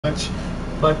much,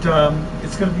 but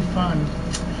it's gonna be fun.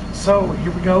 So here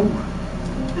we go,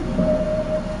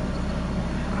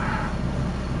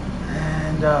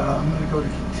 and I'm gonna go to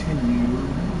continue.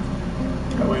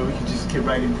 That way we can just get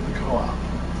right into the co-op.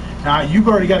 Now you've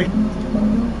already got a.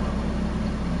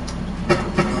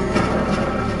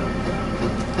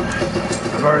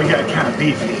 I've already got kind of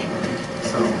beefy.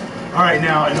 So, all right.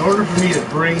 Now, in order for me to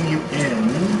bring you in.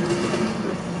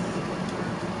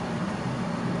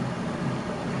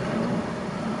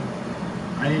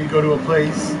 I need to go to a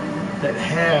place that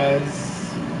has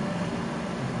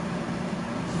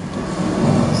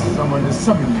someone to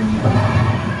summon you.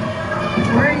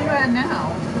 Where are you at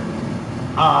now?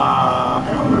 I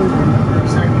don't really remember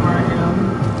exactly where I am.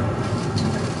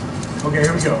 Okay,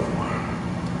 here we go.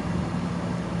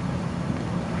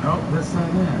 Nope, that's not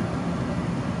that.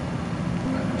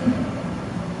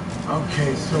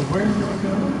 Okay, so where do I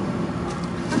go?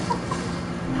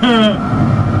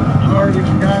 I've already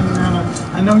forgotten how to.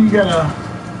 I know you gotta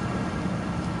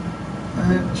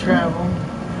travel.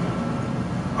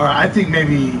 Or I think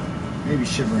maybe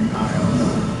Shivering Isles.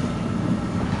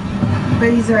 But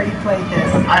he's already played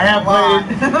this. I have played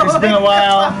it. It's been a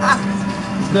while.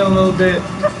 It's been a little bit.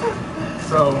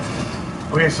 So,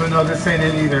 okay, so no, this ain't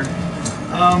it either.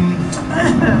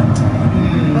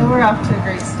 Well, we're off to a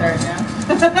great start now.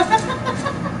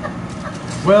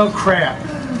 Well, crap.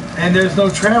 And there's no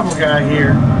travel guy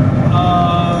here.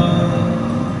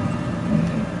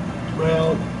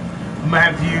 Well, I'm gonna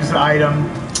have to use the item.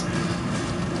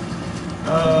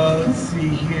 Let's see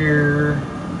here.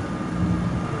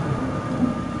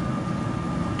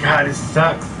 God, it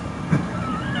sucks.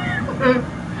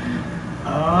 So I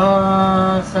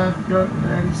have to go to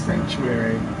the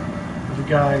sanctuary with a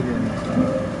guide in it.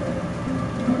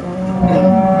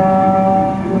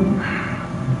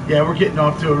 Yeah, we're getting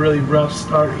off to a really rough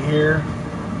start here.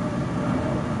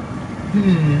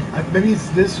 Maybe it's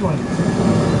this one.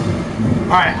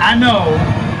 Alright, I know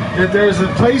that there's a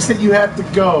place that you have to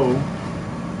go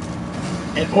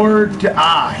in order to...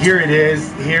 here it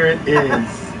is. Here it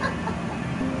is.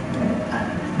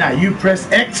 Now, you press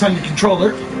X on your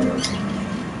controller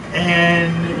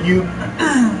and you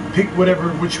pick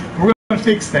whatever, which... We're going to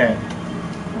fix that.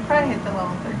 We'll probably hit the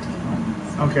level 13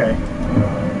 ones. Okay.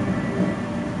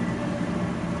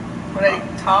 Would I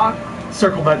talk?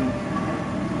 Circle button.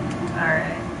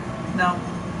 Alright. No.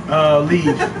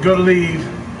 Leave. Go to leave.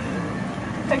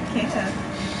 I can't.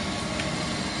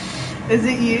 Is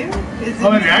it you? Is it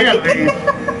Maybe I gotta leave.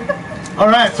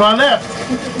 Alright, so I left.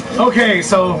 Okay,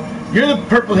 so you're the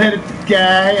purple-headed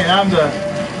guy, and I'm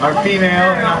our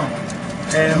female,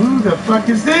 and who the fuck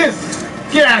is this?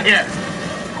 Get out of here!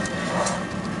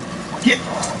 Get!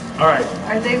 Alright.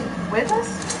 Are they with us?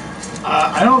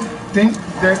 I don't think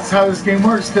that's how this game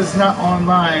works, because it's not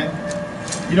online.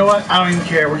 You know what? I don't even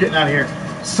care. We're getting out of here.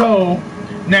 So,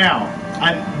 now,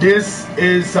 this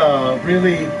is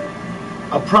really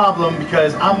a problem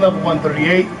because I'm level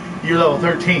 138, you're level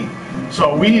 13.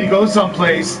 So we need to go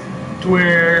someplace to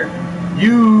where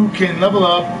you can level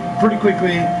up pretty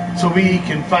quickly so we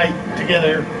can fight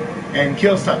together and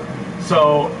kill stuff.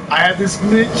 So I have this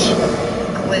glitch.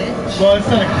 Glitch? Well, it's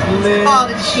not a glitch. It's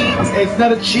called a cheat. It's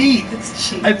not a cheat. It's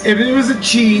cheat. If it was a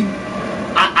cheat,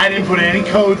 I didn't put any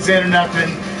codes in or nothing.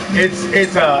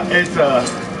 It's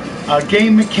a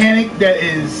game mechanic that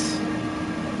is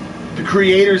the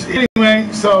creators. Anyway,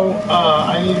 so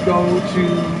I need to go to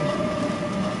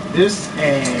this,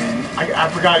 and I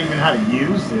forgot even how to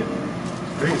use it.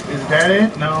 Is that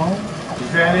it? No.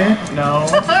 Is that it? No.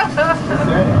 Is that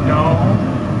it? No.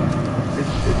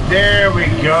 There we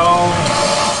go.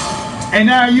 And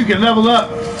now you can level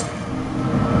up.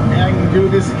 And I can do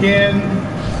this again.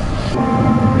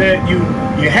 That you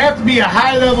have to be a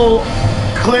high level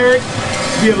cleric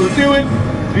to be able to do it,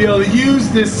 to be able to use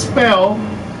this spell,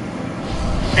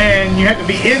 and you have to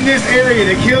be in this area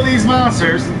to kill these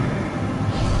monsters.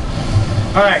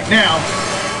 Alright, now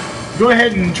go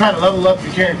ahead and try to level up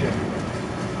your character.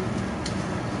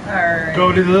 Alright.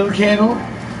 Go to the little candle.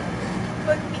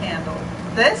 What candle?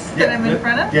 This that I'm in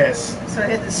front of? Yes. So I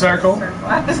hit the circle.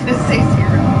 I was going to say 0.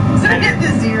 So I hit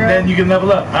the 0. Then you can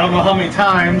level up. I don't know how many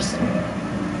times.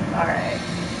 Alright.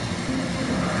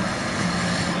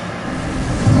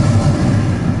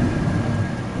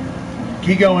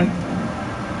 Keep going.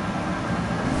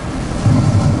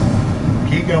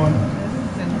 Keep going.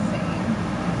 This is insane.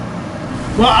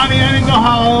 Well, I mean, I didn't know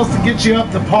how else to get you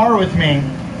up to par with me.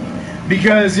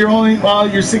 Because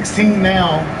you're 16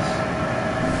 now.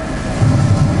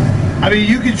 I mean,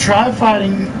 you could try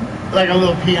fighting like a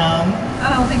little peon.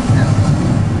 I don't think so.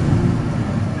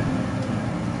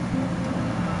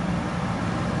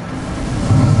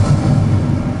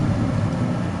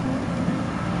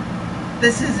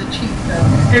 This is a cheat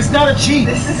code. It's not a cheat.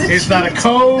 This is a It's not a cheat.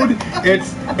 code.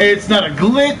 It's not a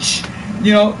glitch.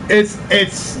 You know, it's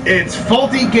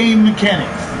faulty game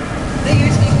mechanics. That you're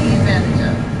taking advantage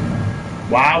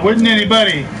of. Why wouldn't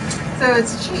anybody? So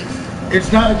it's a cheat.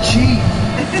 It's not a cheat.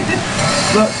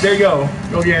 Look, there you go.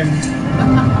 Go again.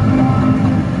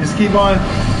 Just keep on.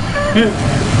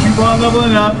 Keep on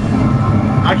leveling up.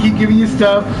 I keep giving you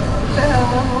stuff. What the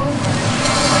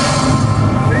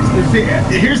hell?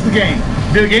 Here's the game.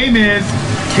 The game is,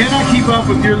 can I keep up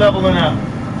with your leveling up?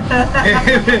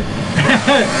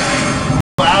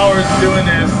 Hours doing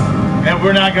this, and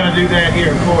we're not going to do that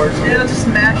here, of course. It'll just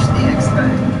mash the X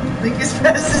button. Like as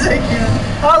fast as I can.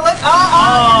 Oh, look. Oh,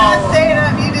 you're not staying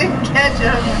up. You didn't catch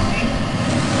up with me.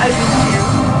 I beat you.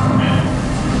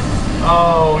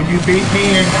 Oh, you beat me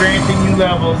in granting you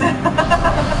levels.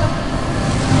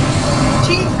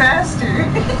 Cheat faster.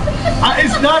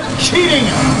 It's not cheating.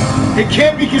 It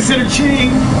can't be considered cheating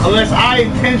unless I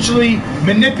intentionally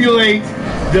manipulate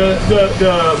the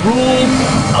rules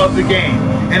of the game.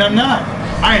 And I'm not.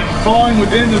 I am falling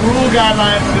within the rule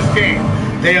guidelines of this game.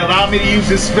 They allow me to use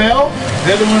this spell.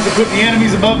 They're the ones that put the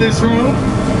enemies above this room.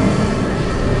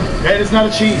 That is not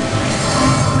a cheat.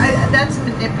 That's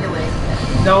manipulating.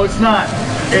 No, it's not.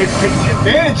 It's taking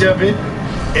advantage of it.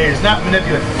 It's not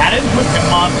manipulating. I didn't put the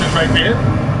monsters right there.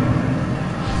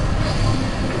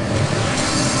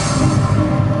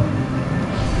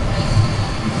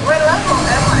 What level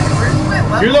am I? Where's my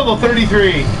level? You're level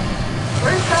 33.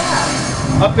 Where's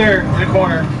that? Up there in the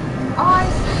corner. Oh, I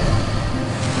see.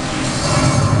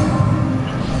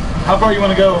 How far you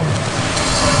want to go?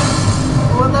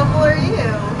 What level are you?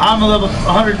 I'm a level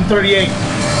 138.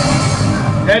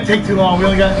 That'd take too long. We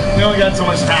only got so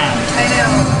much time. I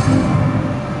know.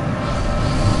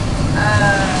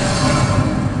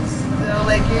 So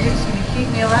like you're just gonna keep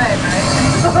me alive,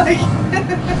 right?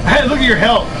 Hey, look at your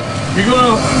health.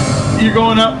 You're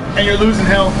going up and you're losing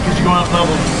health because you're going up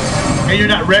levels, and you're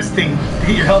not resting to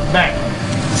get your health back.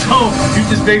 So you're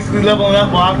just basically leveling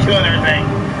up while I'm killing everything,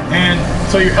 and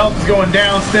so your health is going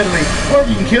down steadily. Or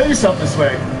you can kill yourself this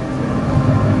way.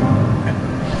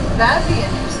 That'd be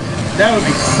interesting. That would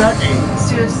be sucky.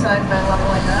 Suicide by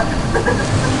leveling up.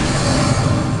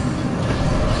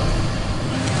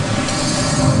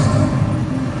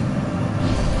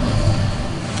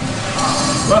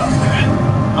 Well,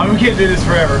 I mean, we can't do this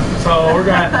forever, so we're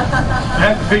gonna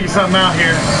have to figure something out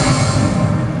here.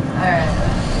 Alright.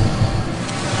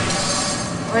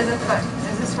 Where's the fuck?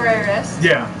 Is this where I rest?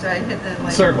 Yeah. Do I hit the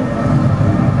like Circle.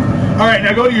 Alright,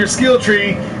 now go to your skill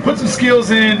tree, put some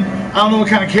skills in. I don't know what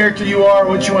kind of character you are,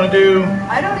 what you want to do.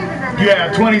 I don't even remember. You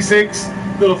have 26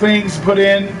 little things to put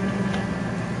in.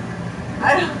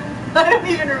 I don't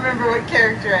even remember what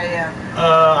character I am.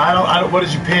 I don't, what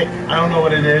did you pick? I don't know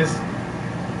what it is.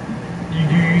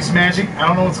 You use magic? I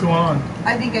don't know what's going on.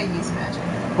 I think I use magic.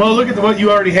 Well, look at what you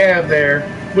already have there.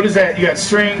 What is that? You got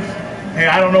strength, and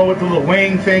I don't know what the little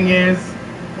wing thing is.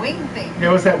 Wing thing.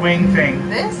 Yeah, what's that wing thing?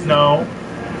 This? No.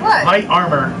 What? Light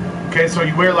armor. Okay, so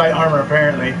you wear light armor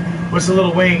apparently. What's the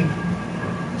little wing?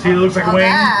 See, it looks like a wing.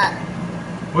 That.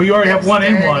 Well, you already have one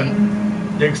in Dexterity.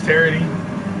 one. Dexterity.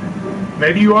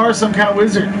 Maybe you are some kind of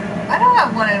wizard. I don't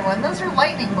have one in one. Those are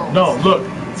lightning bolts. No, look.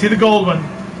 See the gold one?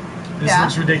 This Yeah.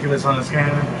 looks ridiculous on the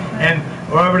scanner. And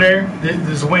over there,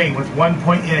 there's a wing with 1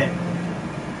 point in it.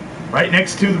 Right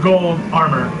next to the gold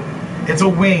armor. It's a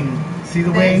wing. See the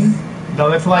This? wing? No,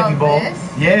 that's a lightning Oh, bolt. this?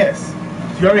 Yes.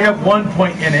 You already have 1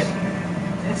 point in it.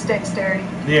 It's dexterity.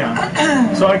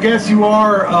 Yeah. So I guess you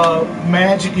are a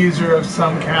magic user of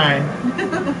some kind.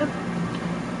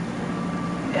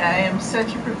 Yeah, I am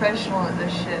such a professional at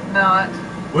this shit. Not.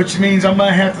 Which means I'm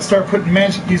gonna have to start putting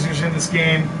magic users in this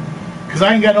game. Cause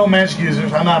I ain't got no magic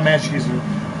users. I'm not a magic user.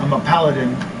 I'm a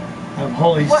paladin. I have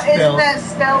holy What isn't spells. that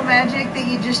spell magic that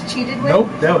you just cheated with? Nope,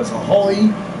 that was a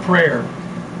holy prayer.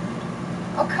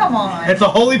 Oh come on. It's a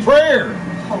holy prayer.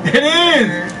 Holy It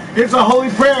prayer. is. It's a holy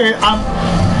prayer.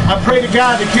 I pray to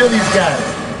God to kill these guys.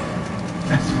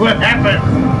 That's what happened.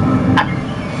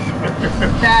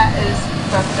 That is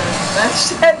fucked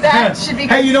up. That should be.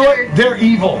 Hey, you know what? considered They're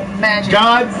evil. Magic.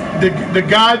 Gods, the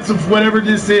gods of whatever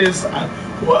this is,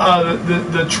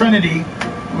 the Trinity,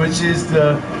 which is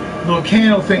the little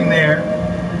candle thing there,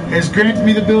 has granted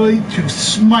me the ability to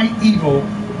smite evil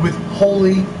with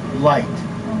holy light.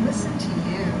 Well, listen to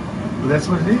you. Well, that's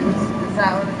what it is. Is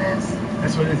that what it is?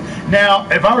 That's what it is. Now,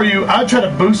 if I were you, I'd try to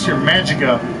boost your magic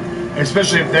up,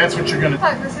 especially if that's what you're gonna.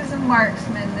 Fuck, this is a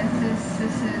marksman. This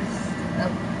is a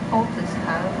poultice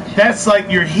pouch. That's like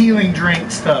your healing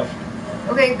drink stuff.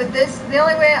 Okay, but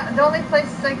the only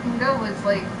places I can go is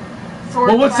like sword.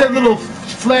 Well, what's that fire. little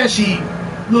flashy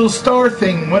little star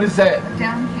thing. What is that?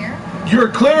 Down here? You're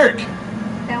a cleric.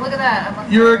 Yeah, look at that.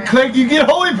 I'm You're a cleric. You get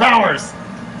holy powers.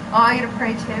 Oh, I get to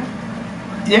pray too?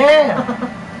 Yeah.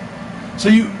 So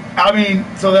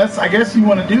so that's, I guess you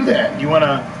want to do that. You want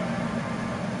to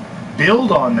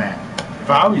build on that. If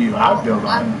I were you, I'd build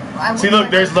on it. See, look,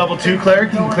 there's level 2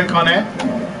 cleric. You can click on that.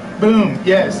 Boom.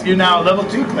 Yes, you're now a level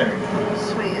 2 cleric.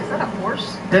 Sweet. Is that a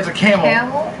horse? There's a camel.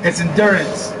 Camel? It's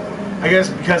endurance. I guess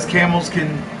because camels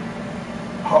can,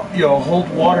 hold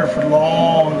water for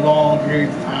long, long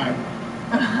periods of time.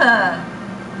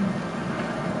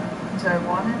 Do I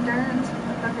want endurance? What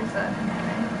the fuck is that?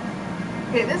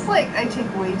 Okay, this I take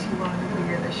way too long to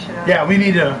figure this shit out. Yeah, we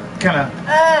need to kind of.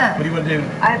 What do you want to do?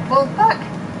 Well, fuck.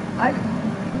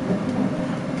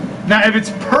 Now, if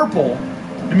it's purple,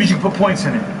 it means you can put points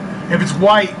in it. If it's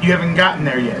white, you haven't gotten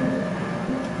there yet.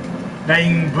 Now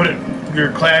you can put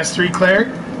your class 3 cleric.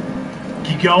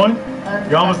 Keep going.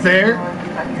 You're almost there.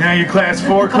 Now you're class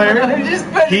 4 cleric.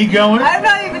 Keep going. I'm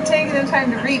not even taking the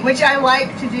time to read, which I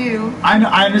like to do.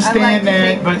 I understand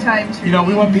that, but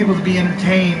we we want people to be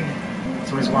entertained.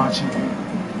 So he's watching.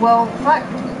 Well, fuck.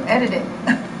 Edit it.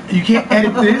 You can't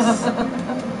edit this.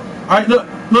 All right, look.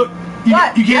 You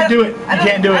can't do it. You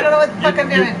can't do it. I don't know what the fuck I'm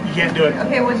doing. You can't do it.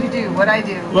 Okay, what'd you do? What'd I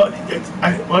do? Well,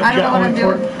 I don't know what I'm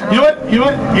doing. You know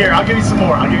what? Here, I'll give you some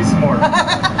more.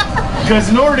 Because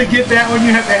in order to get that one,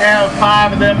 you have to have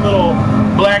 5 of them little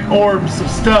black orbs of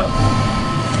stuff.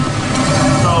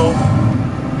 So,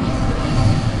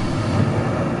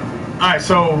 alright,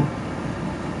 so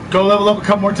go level up a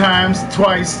couple more times,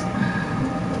 twice.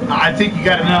 I think you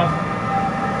got enough.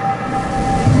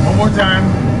 One more time.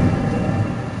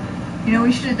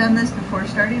 We should have done this before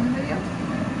starting the video.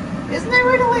 Isn't there a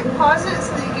way to pause it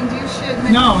so that you can do shit?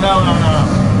 No.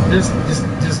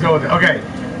 Just go with it. Okay.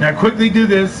 Now quickly do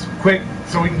this, quick,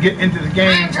 so we can get into the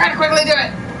game. I'm trying to quickly do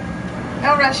it.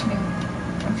 Don't rush me.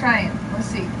 I'm trying. Let's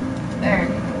see. There.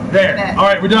 All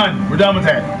right, we're done. We're done with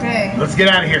that. Okay. Let's get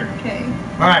out of here. Okay.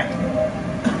 All right.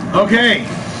 Okay.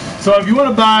 So if you want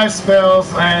to buy spells,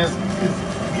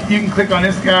 you can click on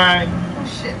this guy. Oh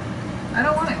shit. I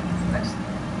don't want to.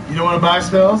 You don't want to buy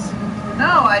spells?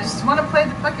 No, I just want to play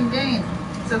the fucking game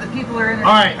so that people are entertained.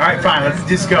 All right, fine. Let's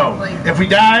just go. If we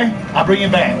die, I'll bring you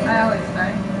back. I always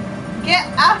die. Get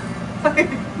out!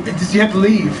 You have to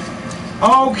leave.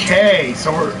 Okay,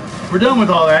 so we're done with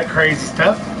all that crazy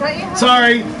stuff.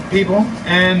 Sorry, people,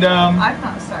 and I'm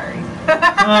not sorry.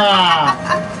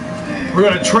 We're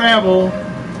gonna travel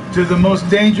to the most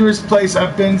dangerous place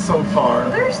I've been so far.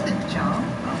 Well, there's the jump.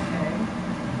 Okay.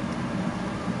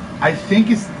 I think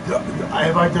it's.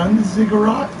 Have I done the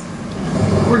ziggurat?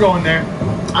 We're going there.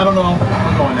 I don't know.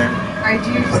 We're going there. Alright,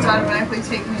 do you just automatically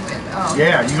take me with? Oh.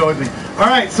 Yeah, you go with me.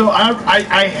 Alright, so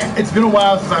it's been a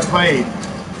while since I played.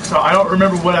 So I don't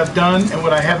remember what I've done and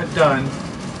what I haven't done.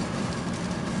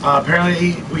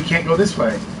 Apparently we can't go this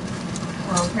way.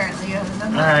 Well, apparently you haven't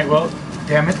done that. Alright, well,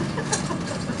 damn it.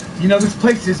 This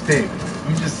place is big.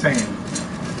 I'm just saying.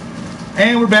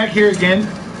 And we're back here again.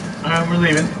 We're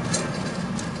leaving.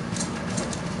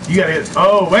 You gotta get.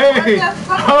 Oh, wait!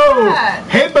 Oh!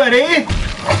 Hey, buddy!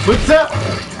 What's up?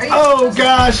 Oh,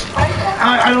 gosh!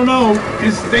 I don't know. What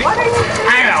are you doing?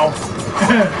 Ow!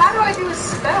 How do I do a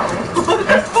spell? What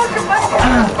the fuck am I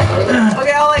doing?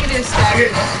 Okay, all I can do is stab you.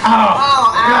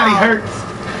 Oh, God, he hurts.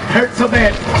 Hurts so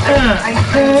bad.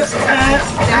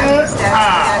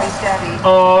 Stabby.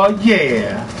 Oh,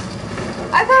 yeah.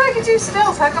 I thought I could do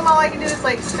spells. How come all I can do is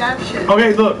stab shit?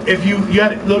 Okay, look. If you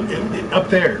got it, look up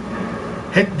there.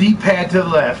 Hit D-pad to the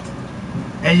left,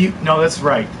 and no, that's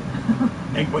right.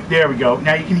 There we go.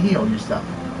 Now you can heal yourself.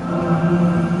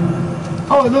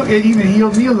 Oh, look, it even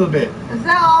healed me a little bit. Is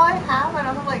that all I have? I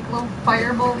don't have little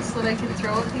fireballs that I can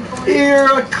throw at people?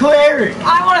 You're a cleric.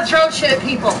 I want to throw shit at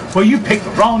people. Well, you picked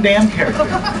the wrong damn character.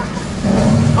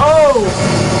 Oh!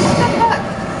 What the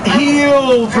fuck?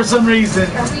 Heal for some reason.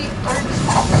 I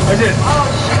did. Oh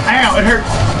shit. Ow, it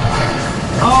hurts.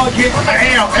 Oh, get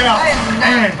ow. I am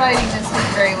not fighting this thing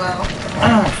very well.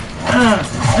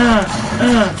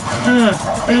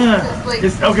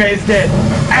 Okay, it's dead.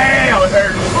 Ow, it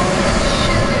hurts.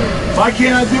 Why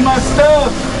can't I do my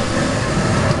stuff?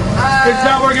 It's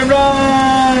not working.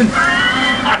 Run!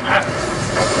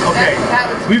 Okay,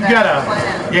 we gotta.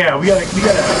 I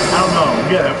don't know. We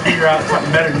gotta figure out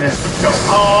something better than this. Let's go.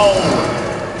 Oh,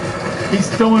 he's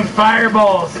throwing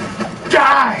fireballs.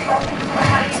 Die!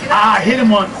 I hit him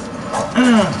once.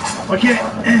 Why can't I?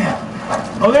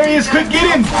 Oh, there he is. Quick, get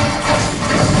him. Ow,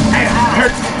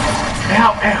 hurt.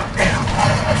 Ow.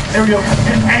 There we go.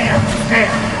 Ow.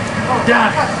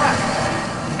 Die.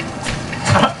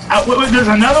 There's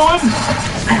another one?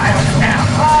 Ow.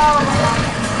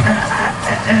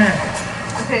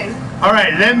 Okay. All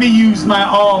right, let me use my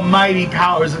almighty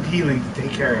powers of healing to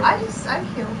take care of it. I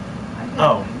heal.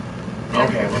 Oh.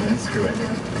 Okay, well then screw it.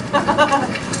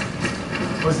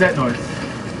 What's that noise?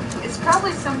 It's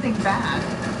probably something bad.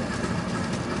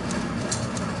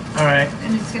 All right.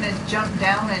 And it's gonna jump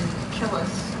down and kill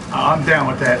us. Oh, I'm down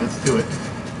with that. Let's do it.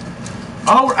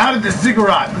 Oh, we're out of the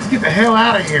ziggurat. Let's get the hell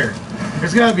out of here.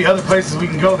 There's got to be other places we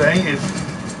can go that ain't as...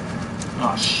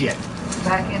 Oh, shit.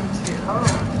 Back into... Oh,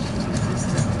 this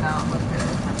does not look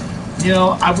good. You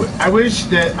know, I wish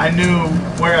that I knew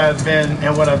where I've been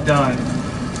and what I've done.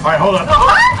 All right, hold on.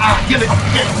 Ah, get it.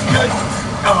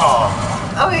 Oh.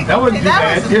 Okay, That wasn't too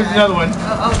bad. Here's another one.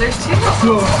 Oh, there's two.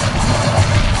 Cool.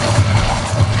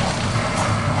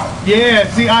 Yeah,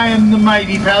 see, I am the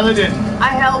mighty paladin.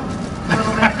 I help a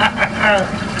little bit.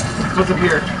 What's up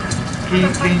here?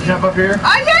 Can you jump up here?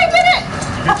 Oh, yeah, I did it!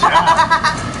 Good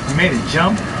job. You made it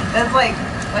jump? That's like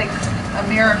a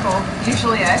miracle.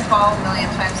 Usually I fall a million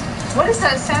times. What is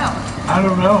that sound? I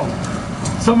don't know.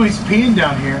 Somebody's peeing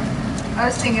down here. I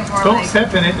was thinking more Don't like...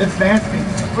 step in it. It's nasty.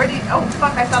 Where do you... Oh,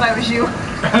 fuck, I thought I was you.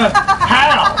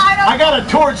 How? I got a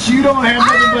torch. You don't have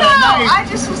nothing but a knife. I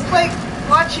just was like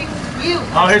watching you.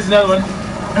 Oh, here's another one.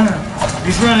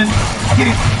 He's running. Get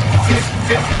it. Get it.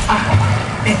 Get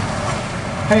it.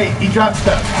 Hey, he dropped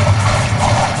stuff.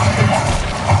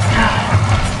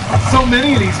 So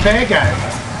many of these bad guys.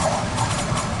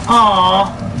 Aw.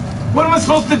 What am I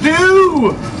supposed to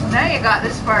do? Now you got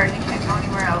this far and you can't go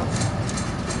anywhere else.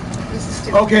 This is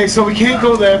stupid. Okay, so we can't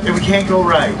go left and we can't go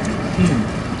right.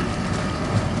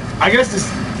 I guess this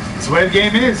is the way the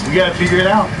game is. We gotta figure it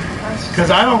out. Because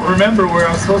I don't remember where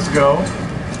I'm supposed to go.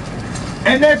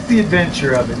 And that's the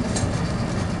adventure of it.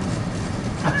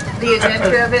 The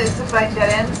adventure of it is to find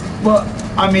dead ends? Well,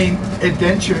 I mean,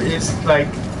 adventure is like,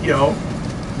 you know,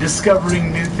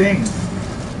 discovering new things.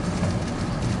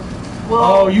 Well,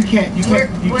 oh, you can't.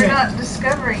 We're not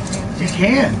discovering new things. You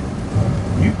can.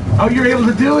 You're able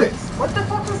to do it. What the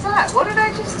fuck was that? What did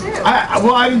I just do?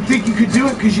 Well, I didn't think you could do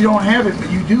it because you don't have it,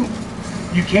 but you do.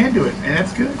 You can do it, and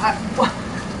that's good.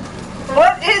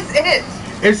 What is it?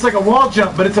 It's like a wall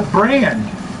jump, but it's a brand.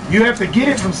 You have to get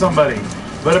it from somebody.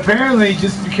 But apparently,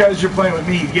 just because you're playing with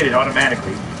me, you get it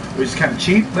automatically, which is kind of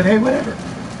cheap. But hey, whatever.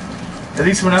 At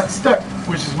least we're not stuck,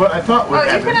 which is what I thought would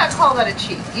happen. Oh, you cannot call that a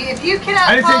cheat. If you cannot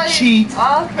I didn't say cheat. Okay.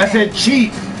 I said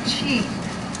cheat. Cheat.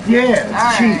 Yeah, it's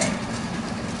All cheat.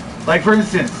 right. Like for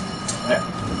instance,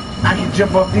 I can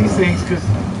jump off these things because.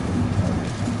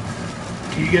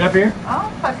 Can you get up here?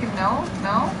 Oh, fucking no.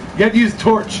 You have to use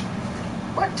torch.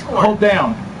 What torch? Hold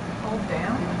down. Hold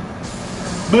down.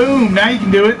 Boom! Now you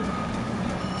can do it.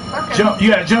 Okay. Jump! You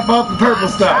gotta jump off the purple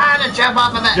stuff. I'm trying to jump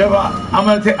off of that. Jump off. I'm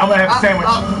gonna have a sandwich.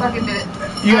 Oh, fucking did it.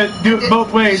 You gotta do it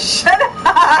both ways. Shut up!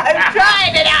 I'm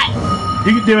trying to die.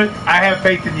 You can do it. I have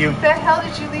faith in you. The hell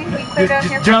did you leave me clear down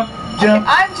here? Just jump. Jump.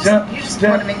 Okay, you just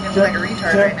jump, want to make me look like a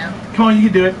retard right now. Come on, you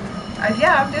can do it.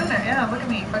 Yeah, I'm doing it. Yeah, look at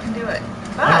me. Fucking do it.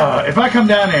 If I come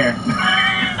down there.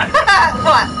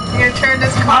 What? You're gonna turn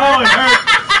this car? Oh, it hurts.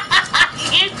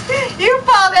 You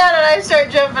fall down and I start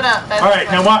jumping up. That's all right,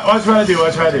 funny. now watch what I do.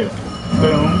 Watch what I do.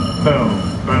 Boom, boom,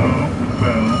 boom,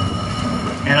 boom,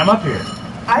 and I'm up here.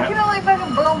 I can only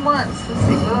fucking boom once. Let's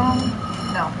see. Boom.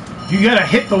 No. You gotta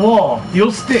hit the wall.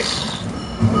 You'll stick.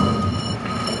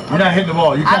 You're not hitting the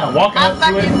wall. You're kind of walking up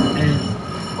to it.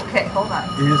 Okay, hold on.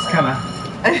 You're just kind of.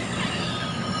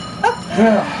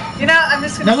 You know, I'm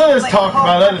just gonna. Now let us like, talk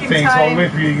about other things while we time.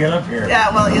 wait for you to get up here.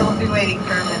 Yeah, well, you'll be waiting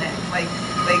for a minute, like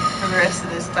for the rest of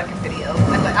this fucking video.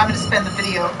 I'm gonna spend the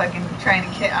video fucking trying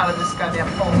to get out of this goddamn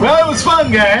hole. Well, it was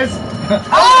fun, guys.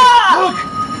 Ah!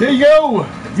 Look, there you go.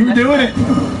 You were doing it.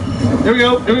 There we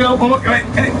go. There we go.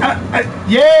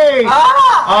 Yay!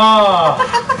 Ah!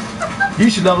 You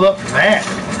should level up for that.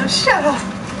 No, shut up.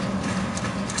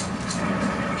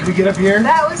 Can we get up here?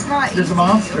 That was not There's easy, a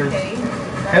monster. Okay.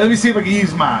 Hey, let me see if I can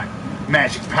use my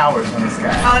magic powers on this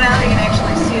guy. Oh, now they can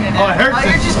actually see it. Oh, it hurts Oh, him.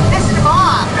 you're just pissing him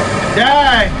off.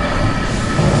 Die!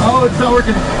 Oh, it's not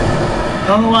working. I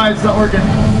don't know why it's not working.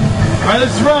 All right,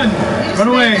 let's run. You just Run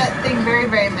away. made that thing very,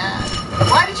 very mad.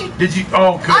 Why did you? Did you?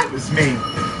 Oh, good. It was me.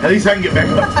 At least I can get back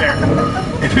up there.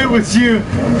 If it was you,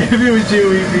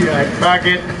 we'd be like, fuck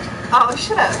it. Oh,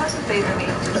 shut up. Have some faith in me.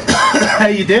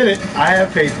 Hey, you did it. I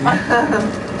have faith in you.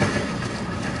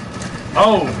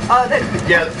 Oh. Oh, that.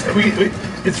 Yeah,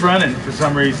 it's running for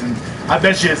some reason. I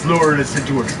bet you it's luring us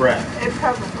into a trap. It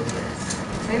probably is.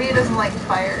 Maybe it doesn't like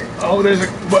fire. Oh, there's a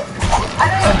what? I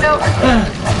don't even know.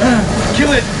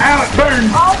 Kill it! Ow, it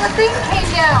burned! Oh, the thing came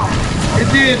down.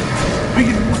 It did. We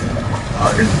can.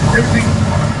 Everything.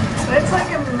 But it's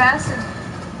like a massive.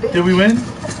 Bitch. Did we win?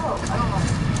 What the hell? I don't know.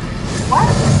 What?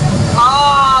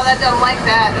 Oh, that don't like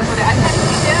that. That's what I can't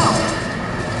get down.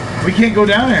 We can't go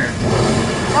down there.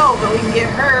 No, but we can get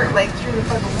hurt like through the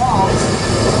fucking walls.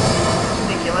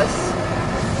 Ridiculous.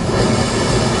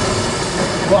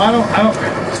 Well, I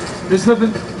don't, there's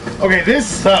nothing, okay, this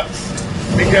sucks,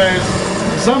 because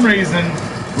for some reason,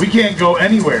 we can't go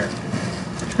anywhere.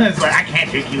 It's like, I can't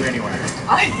take you anywhere.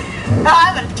 I'm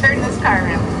gonna turn this car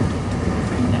around.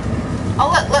 Oh,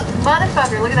 look,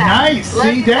 motherfucker, look at that. Nice, Look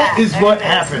see, at that is There what it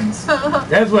happens.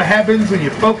 That's what happens when you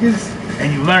focus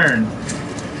and you learn.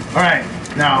 All right,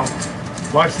 now,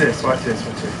 watch this, watch this,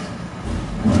 watch this.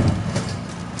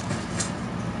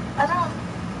 I don't.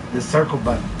 The circle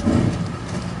button.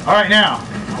 All right, now,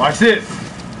 watch this.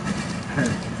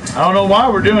 I don't know why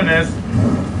we're doing this.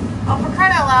 Oh, for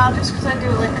crying out loud, just because I do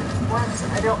it like once,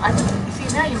 I see,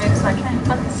 now you mix, so I can't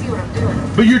fucking see what I'm doing.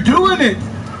 But you're doing it,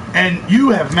 and you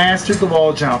have mastered the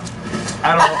wall jump.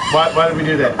 I don't know, why did we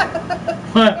do that?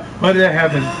 Why did that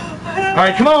happen? All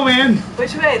right, come on, man.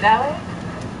 Which way, that way?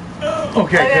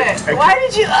 Okay. Why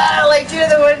did you, like you're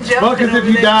the one jumping? Well, because if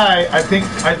you there. die, I think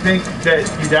that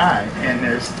you die, and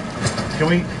there's, can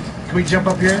we jump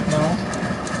up here? No.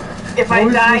 If What I are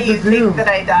we die, supposed you to do? think that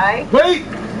I die? Wait!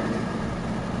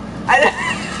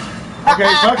 Okay,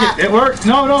 fuck it. It worked.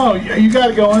 No, you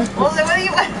got it going. Well, then what do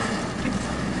you want?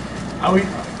 Are we,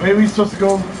 maybe we're supposed to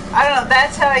go. I don't know.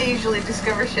 That's how I usually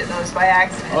discover shit, though, is by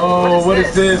accident. Oh, what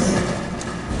is this?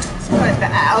 What the,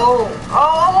 oh,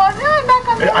 now I'm back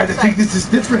on the I other think side. this is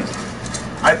different.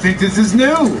 I think this is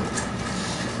new.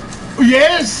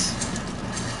 Yes!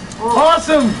 Whoa.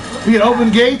 Awesome! We can open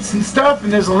gates and stuff,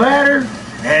 and there's a ladder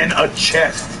and a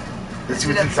chest. Let's see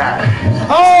what's inside.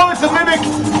 Oh, it's a mimic!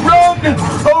 Run!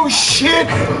 Oh shit!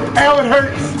 Ow, it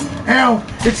hurts! Ow,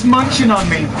 it's munching on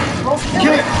me. Oh,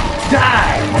 Kill it!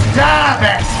 Die! Die,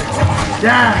 bastard!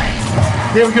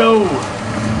 Die! There we go.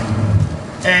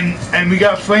 And we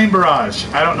got flame barrage.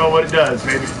 I don't know what it does.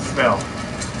 Maybe it's a spell.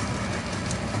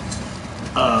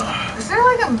 Is there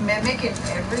like a mimic in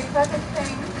every fucking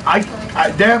thing?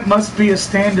 That must be a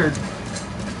standard.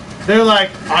 They're like,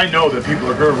 I know that people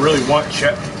are gonna really want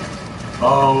Chet.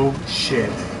 Oh shit.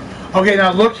 Okay,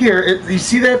 now look here. You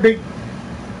see that big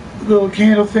little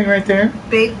candle thing right there?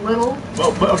 Big, little?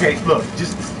 Well, but okay, look.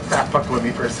 Just stop fucking with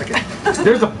me for a second.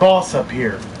 There's a boss up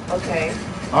here. Okay.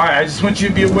 All right, I just want you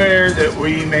to be aware that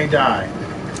we may die.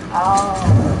 Oh,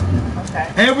 okay.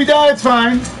 And if we die, it's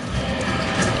fine.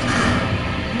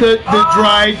 The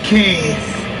dried king.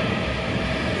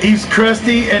 He's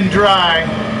crusty and dry.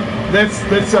 Let's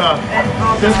hit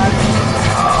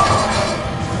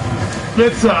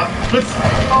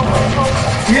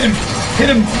him.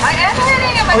 I am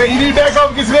hitting him. Okay, you need to back off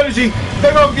and get some energy.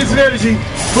 Back off and get some energy.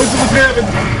 What's happening?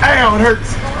 Ow, it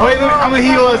hurts. Oh, wait, I'm gonna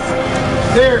heal us.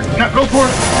 There, now go for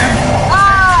it.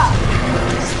 Ah!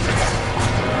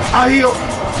 I'll heal.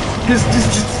 Just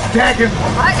attack him.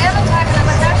 I am attacking him.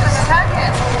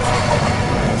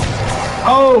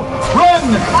 Oh,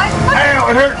 run! Ow,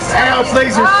 it hurts. Ow, it's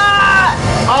laser. Ah!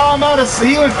 Oh, I'm out of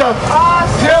healing stuff. Oh,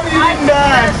 Tell me you didn't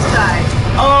die.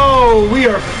 Oh, we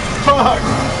are fucked.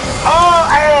 Oh,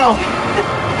 ow.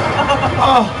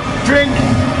 Oh, drink.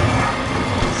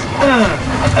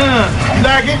 You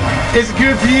like it? It's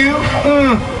good for you?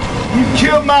 You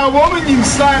killed my woman, you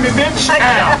slimy bitch. Ow.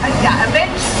 Yeah,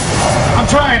 bitch. I'm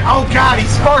trying. Oh, God, he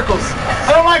sparkles.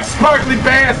 I don't like sparkly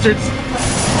bastards.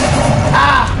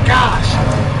 Ah, gosh.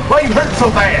 Why you hurt so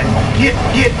bad? Get.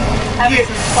 Ow.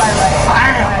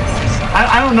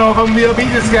 I don't know if I'm going to be able to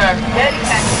beat this guy. Yeah, you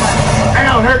can.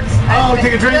 Ow, it hurts. Oh,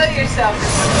 take a drink. Kill yourself.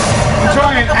 I'm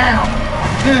trying. Ow.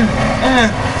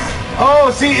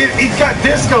 Oh, see, he's got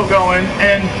disco going,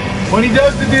 and when he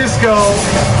does the disco,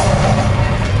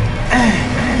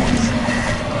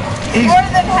 he's more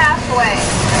than halfway.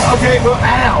 okay. Well,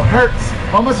 ow, it hurts.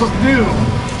 What am I supposed to do?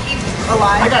 Keep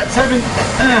alive. I got 7.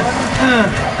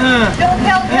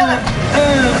 Kill it.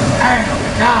 Ow,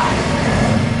 God.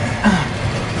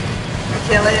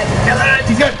 Kill it.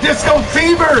 He's got disco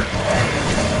fever.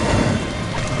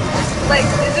 Like,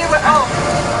 is it what? Oh.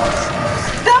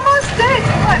 It's almost dead.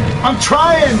 Come on. I'm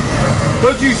trying.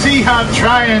 Don't you see how I'm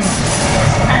trying?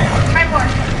 Try more.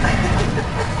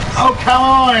 Oh, come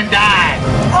on and die.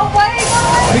 Oh, why are you going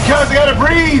away? Because I gotta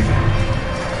breathe.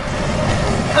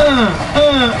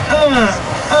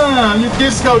 Your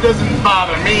disco doesn't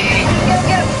bother me. Get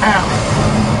him. Ow.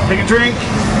 Take a drink.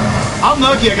 I'm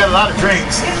lucky I got a lot of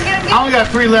drinks. Get him. I only got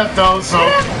 3 left though, so.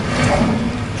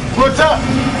 What's up?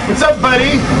 What's up,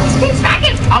 buddy? Keep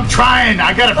smacking. I'm trying.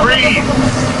 I gotta breathe.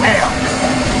 Ow.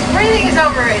 Breathing is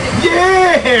overrated.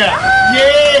 Yeah!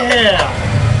 Yeah!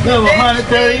 Level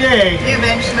 138. You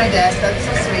avenged my death. That's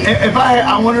so sweet. If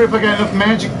I wonder if I got enough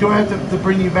magic. Do I have to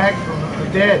bring you back from the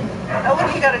dead? Oh,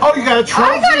 look, you got a. Oh, you got a trophy.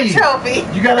 I got a trophy.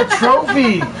 You got a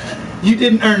trophy. You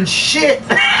didn't earn shit.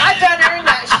 I done earned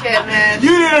that shit, man. You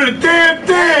didn't earn a damn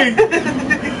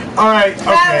thing. All right.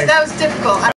 Okay. That was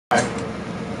difficult.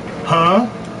 Huh?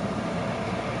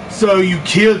 So you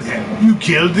killed him. You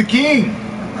killed the king.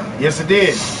 Yes, I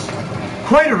did.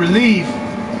 Quite a relief.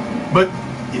 But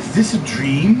is this a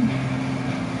dream?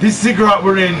 This ziggurat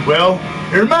we're in, well,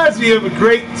 it reminds me of a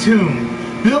great tomb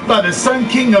built by the Sun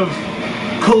King of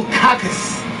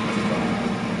Kolkakis.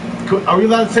 Are we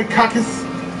allowed to say Kakis?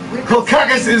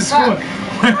 Kolkakis is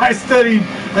when I studied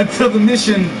until the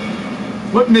mission.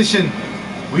 What mission?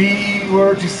 We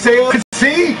were to sail.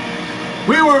 See?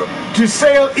 We were to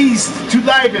sail east to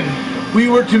Liban. We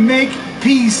were to make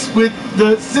peace with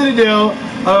the citadel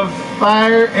of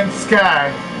fire and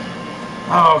sky.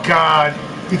 Oh God,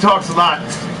 he talks a lot.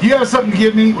 You have something to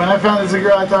give me? When I found the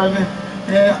ziggurat, I thought,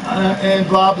 and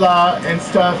blah blah and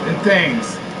stuff and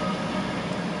things.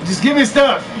 Just give me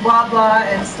stuff. Blah blah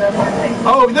and stuff and things.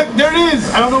 Oh, look, there it is.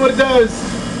 I don't know what it does.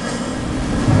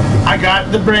 I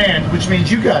got the brand, which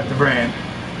means you got the brand.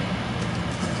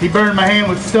 He burned my hand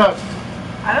with stuff.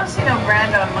 I don't see no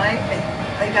brand on my thing.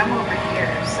 Like, I'm over here,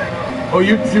 so. Oh,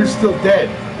 you're still dead.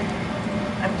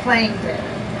 I'm playing dead.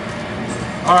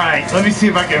 All right, let me see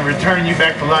if I can return you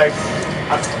back to life.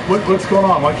 What's going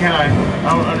on? Why can't I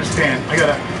don't understand.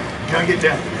 Can I get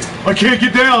down? I can't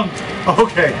get down.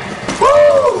 Okay.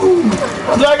 Woo!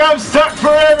 It's like I'm stuck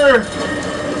forever.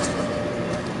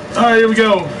 All right, here we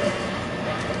go.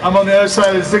 I'm on the other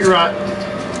side of the ziggurat.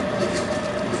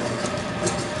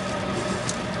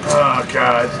 Oh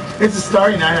God, it's a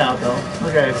starry night out though.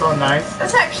 Okay, it's all nice.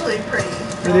 That's actually pretty.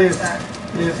 It is.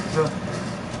 It is. So,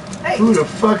 hey. Who the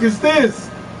fuck is this?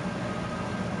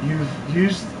 You've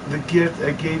used the gift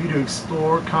I gave you to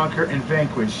explore, conquer, and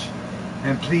vanquish.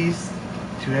 And pleased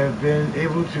to have been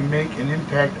able to make an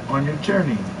impact on your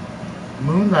journey.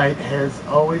 Moonlight has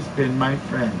always been my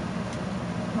friend.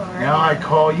 Right. Now I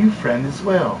call you friend as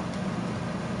well.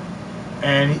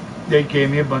 And they gave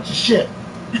me a bunch of shit.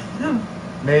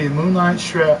 May the moonlight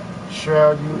shroud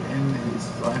you in his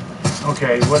life.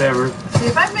 Okay, whatever. See,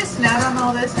 if I'm missing out on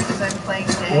all this because I'm playing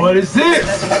dead. What is this?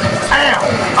 Ow!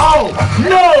 Oh!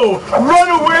 No! Run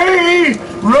away!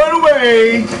 Run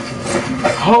away!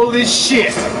 Holy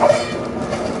shit!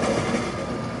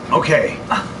 Okay.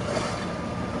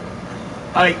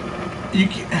 You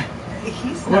can't.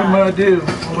 He's What am I gonna do?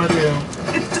 What am I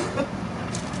gonna do?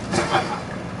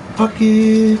 Fuck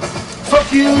it.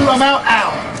 Fuck you! I'm out!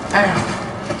 Ow! Ow!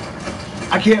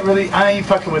 I can't really. I ain't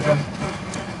fucking with him.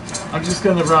 I'm just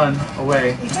gonna run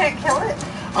away. You can't kill it?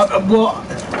 Well,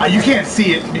 you can't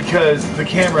see it because the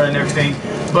camera and everything.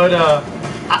 But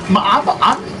I'm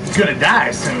gonna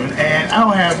die soon, and I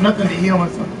don't have nothing to heal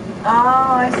myself. Oh,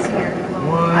 I see her.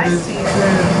 What is this?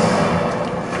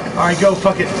 All right, go.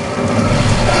 Fuck it.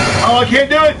 Oh, I can't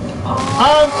do it.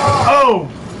 Oh.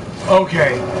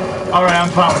 Okay. All right, I'm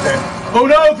fine with that. Oh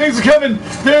no, things are coming.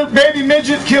 They're baby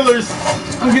midget killers.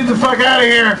 I'm getting the fuck out of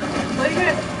here. Well, you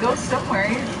gotta go somewhere.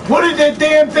 What did that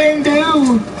damn thing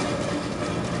do?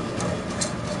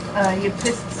 You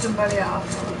pissed somebody off.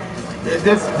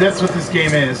 That's what this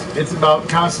game is. It's about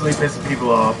constantly pissing people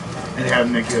off and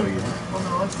having to kill you. Well,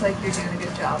 no, looks like you're doing a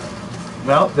good job.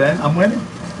 Well, then I'm winning.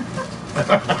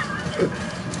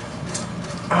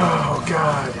 Oh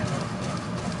God.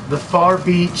 The far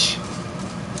beach.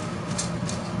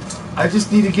 I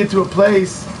just need to get to a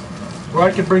place where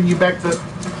I can bring you back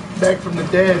from the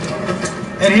dead.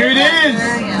 And here it is!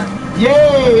 There I am.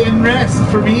 Yay! And rest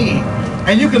for me.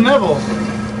 And you can level.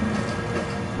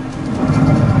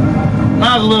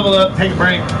 Might as well level up, take a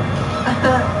break.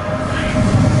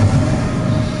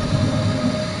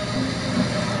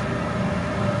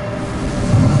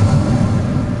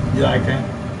 You like that?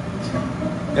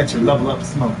 That's your level up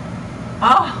smoke.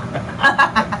 Oh!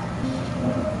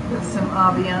 There's some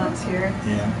ambiance here.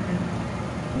 Yeah.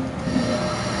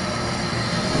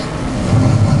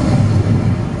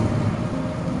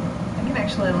 I can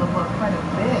actually level up quite a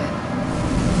bit.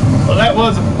 Well, that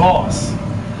was a boss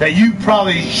that you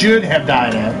probably should have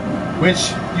died at,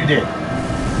 which you did.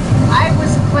 I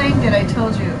was playing it, I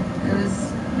told you.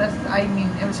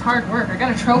 It was hard work. I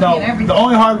got a trophy and everything. The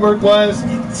only hard work was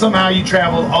somehow you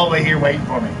traveled all the way here waiting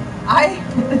for me.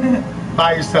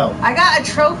 By yourself. I got a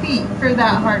trophy for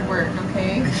that hard work,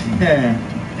 okay? Yeah.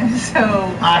 So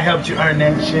I helped you earn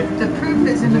that shit. the proof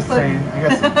is in the pudding. I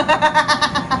got some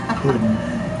pudding.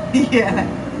 Yeah.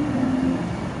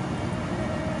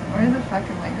 Where the fuck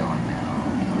am I going now?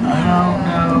 I don't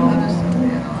know.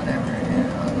 Whatever.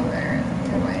 I'll go there and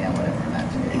get away. Whatever.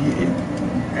 That's it.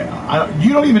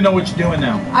 You don't even know what you're doing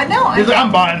now. I know.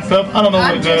 I'm buying stuff. I don't know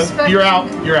what it does. You're out.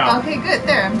 You're out. Okay, good.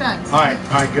 There, I'm done. All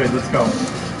right, good. Let's go.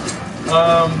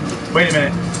 Wait a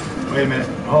minute.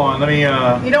 Hold on. Let me.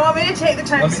 You don't want me to take the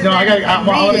time to sit no, I there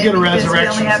want to get a resurrection we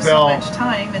only have spell. so much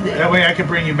time, and That way I can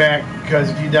bring you back, because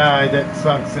if you die, that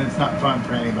sucks and it's not fun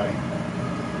for anybody.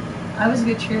 I was a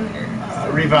good cheerleader.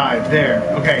 Revive. There.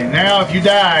 Okay, now if you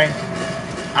die,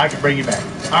 I can bring you back.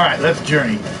 All right, let's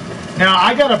journey. Now,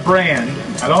 I got a brand.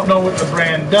 I don't know what the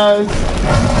brand does.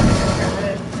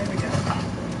 There we go.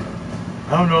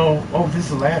 I don't know. Oh, this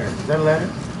is a ladder. Is that a ladder?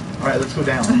 All right, let's go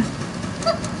down.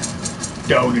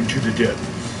 Down into the depths.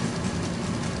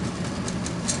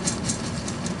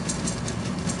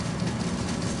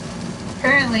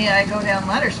 Apparently, I go down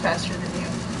ladders faster than you.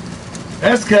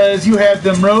 That's because you have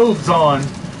them robes on.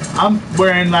 I'm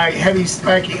wearing like heavy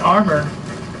spiky armor.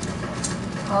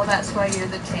 Well, that's why you're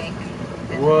the tank.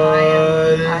 And What I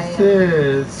is am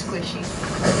this? Squishy.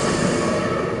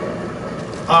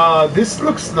 This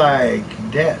looks like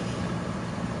death.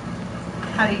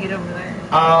 How do you get over there?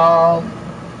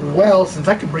 Well, since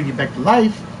I can bring you back to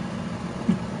life,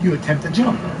 you attempt to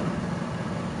jump.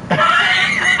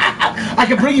 I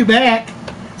can bring you back.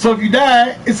 So if you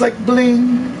die, it's like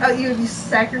bling. Oh, you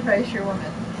sacrifice your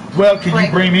woman. Well, can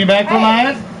you bring me back to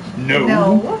life? No.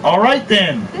 No. All right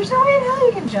then. There's no way in hell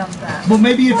you can jump that. Well,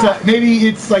 maybe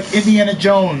it's like Indiana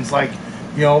Jones, like,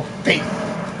 you know, faith.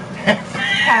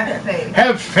 Have faith.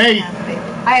 Have faith. Have faith.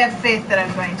 I have faith that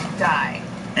I'm going to die.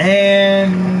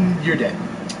 And you're dead.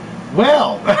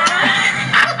 Well,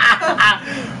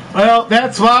 well,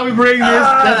 that's why we bring this.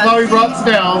 That's why we brought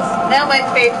spells. Now my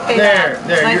faith paid There.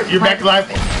 off. You're back to life.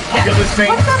 Yeah. Get this thing.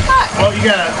 What's that box? Well,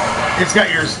 it's got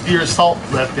your salt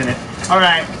left in it. All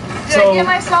right. Did I get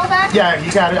my salt back? Yeah, you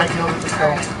got it. I killed it. All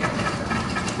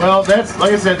right. Well, that's,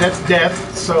 like I said, that's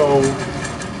death. So,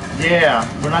 yeah,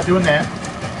 we're not doing that.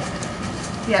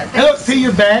 Yeah. Hey, look, see,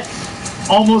 you're back.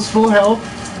 Almost full health.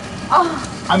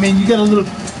 Oh. I mean, you got a little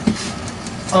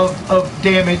of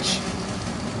damage,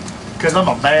 because I'm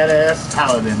a badass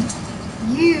paladin.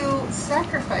 You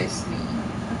sacrificed me.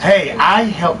 Hey, I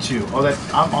helped you. Oh,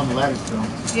 I'm on the ladder still.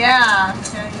 Yeah,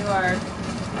 you are.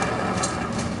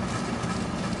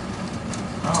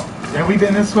 Oh, have we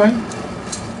been this way?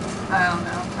 I don't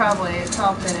know. Probably. It's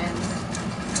all dead ends.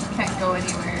 Can't go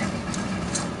anywhere.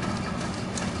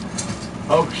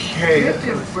 Okay. You have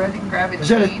to run and grab a Is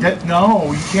chain.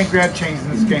 no, you can't grab chains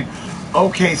in this game.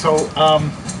 Okay, so,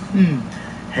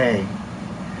 hey,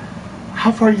 how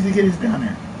far do you think it is down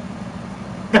there?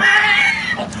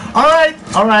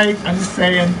 all right, I'm just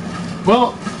saying.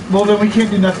 Well, then we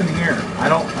can't do nothing here. I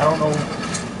don't know.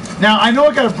 Now, I know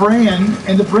I got a brand,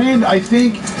 and the brand, I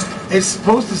think, is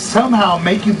supposed to somehow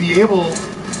make you be able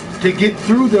to get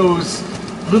through those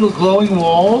little glowing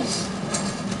walls,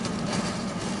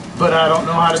 but I don't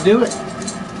know how to do it.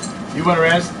 You want to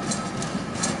rest?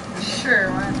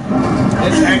 Sure, why not?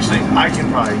 It's actually, I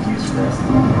can probably use rest.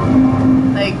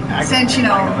 Like, I since, can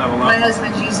level up. my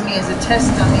husband's used me as a test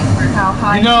dummy for how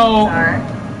high You know, things are.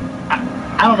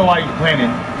 I don't know why you're complaining.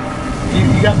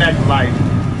 You got back to life.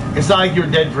 It's not like you're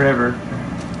dead forever.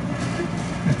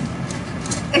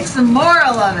 It's the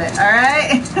moral of it,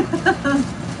 alright?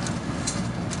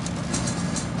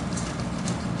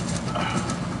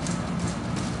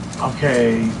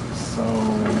 Okay, so...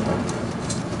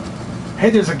 Hey,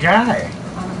 there's a guy.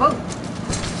 On a boat.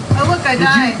 Oh, look, I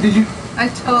died. Did you... I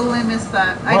totally missed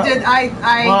that. What? I did. I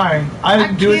Why? I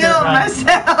didn't do it that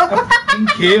time.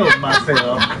 I Killed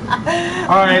myself.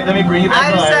 All right, let me bring you back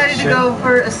I to life. decided to Shit. go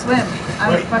for a swim. I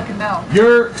Wait. don't fucking know.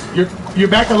 You're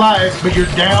back alive, but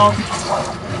you're down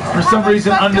for some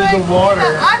reason under the water.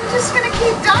 I'm just gonna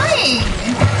keep dying.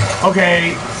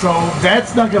 Okay, so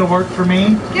that's not gonna work for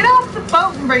me. Get off the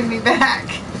boat and bring me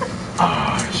back.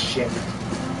 Oh shit.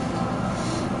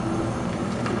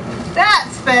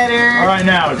 That's better. All right,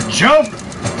 now jump.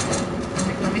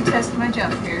 Let me test my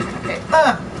jump here. Okay.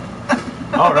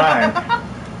 All right.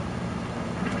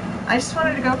 I just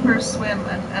wanted to go for a swim,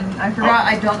 and I forgot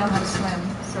I don't know how to swim.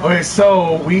 So. Okay,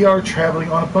 so we are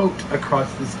traveling on a boat across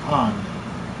this pond.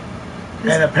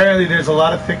 And apparently there's a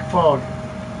lot of thick fog.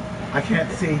 I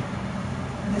can't see.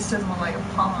 This doesn't look like a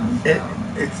pond. So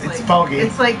It's foggy.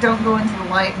 It's like don't go into the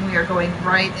light, and we are going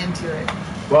right into it.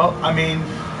 Well, I mean,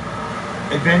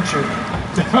 adventure.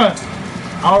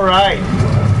 All right.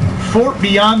 Fort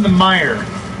Beyond the Mire.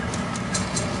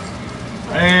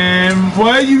 And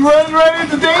why are you running right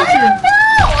into danger? I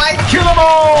don't know. Kill them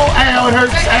all! Ow, it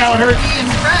hurts. Ow, it hurts. In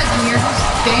front, and you're just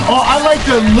standing. Oh, I like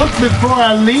to look before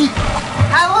I leap.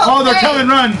 Oh, they're coming!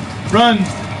 Run!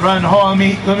 Hold on,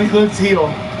 let's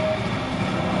heal.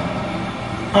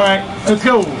 All right, let's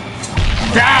go.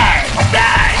 Die!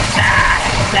 Die! Die!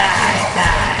 Die!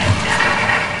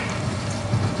 Die!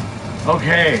 Die!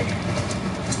 Okay.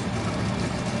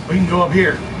 We can go up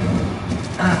here.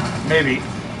 Maybe.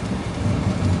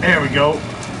 There we go.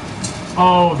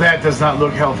 Oh, that does not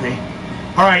look healthy.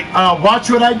 Alright, watch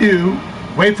what I do.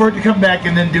 Wait for it to come back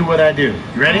and then do what I do.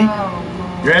 You ready?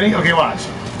 Oh, You ready? Okay, watch.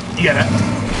 You gotta.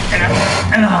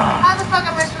 How the fuck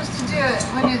am I supposed to do it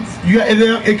when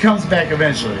it's... It comes back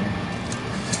eventually.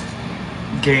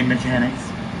 Game mechanics.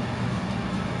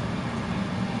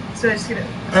 So I just get it.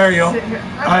 There you go. Sit here.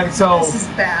 Oh, Alright, so this is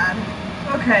bad.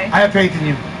 Okay. I have faith in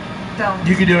you. Don't.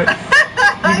 You can do it.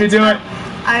 You can do it.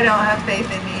 I don't have faith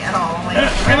in me at all. Like,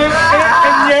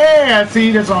 Yeah,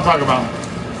 see, that's what I'm talking about.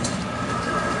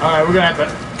 Alright, we're gonna have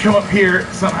to come up here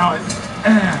somehow.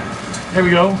 There we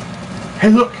go. Hey,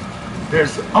 look.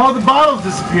 There's all the bottles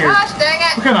disappeared. Gosh dang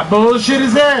it. What kind of bullshit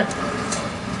is that?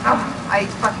 Oh, I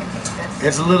fucking hate this.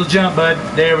 It's a little jump, bud.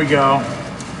 There we go.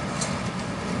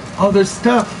 Oh, there's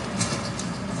stuff.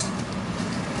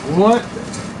 What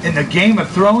in the Game of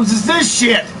Thrones is this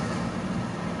shit?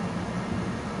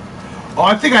 Oh,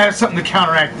 I think I have something to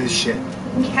counteract this shit.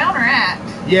 Counteract?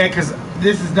 Yeah, because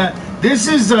this is not... This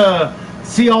is,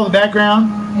 see all the background?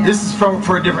 Yeah. This is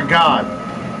for a different god.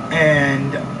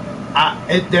 And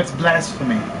that's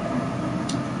blasphemy.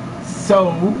 So,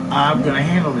 I'm going to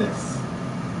handle this.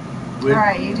 With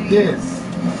Alright, you do this.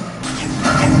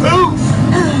 Oof!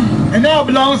 And now it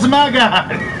belongs to my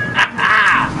god.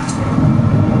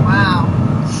 Wow.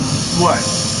 What?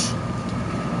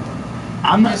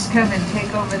 I'm not... Just come and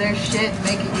take over their shit and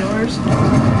make it yours?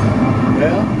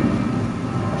 Well,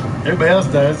 everybody else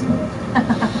does.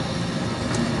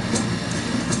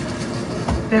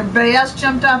 Everybody else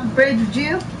jumped off the bridge with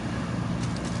you?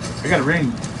 I got a ring.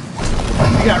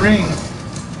 You got rings.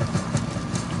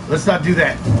 Let's not do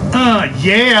that.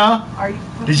 Yeah. Are you...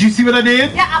 Did you see what I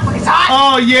did? Yeah, it's hot!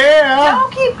 Oh, yeah.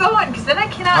 Don't keep going, because then I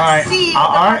cannot Alright. see.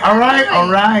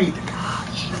 Alright.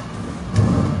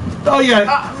 Oh,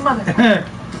 yeah. Mother.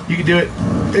 You can do it.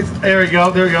 There we go.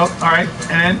 Alright.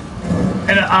 And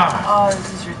Oh,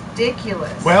 this is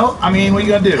ridiculous. Well, I mean, what are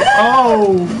you gonna do?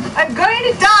 Oh. I'm going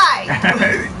to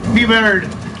die! Be bird.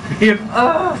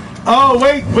 Ugh. Oh,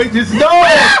 wait. This is... No!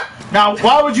 Now,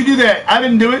 why would you do that? I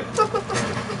didn't do it.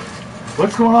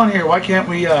 What's going on here? Why can't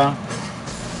we,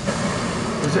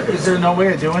 Is there no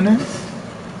way of doing this?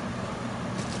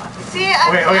 See,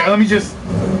 Wait, let me just...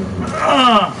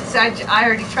 So I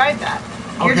already tried that.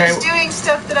 You're Okay. just doing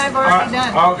stuff that I've already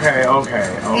done. Okay.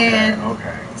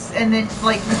 And then,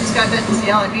 like, you just got done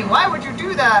yelling at me, why would you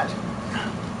do that?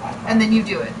 And then you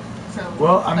do it. So,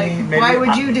 Well, I mean, maybe... why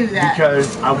would you do that?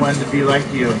 Because I wanted to be like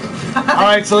you.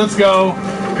 Alright, so let's go.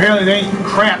 Apparently there ain't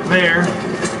crap there.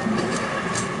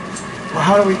 Well,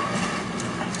 how do we...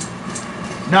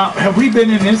 Now, have we been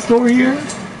in this store here?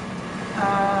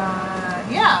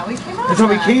 Yeah, we came out. That's how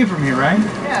we came from here, right?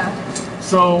 Yeah.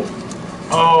 So,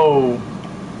 oh,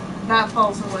 That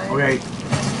falls away. okay.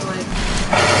 Like,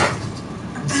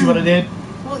 See what I did?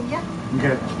 well, yeah.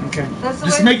 Okay. That's the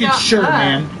Just way making it's sure, done.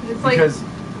 man, It's like- because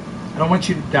I don't want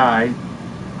you to die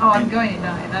Oh, I'm going to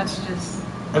die. That's just.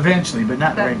 eventually, but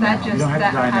not That- right that now. You just- don't have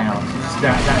that to die now. happens, Just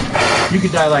no. die. You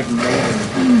could die like later.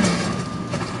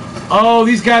 Oh,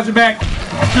 these guys are back.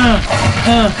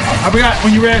 I forgot,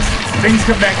 when you rest, things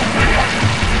come back.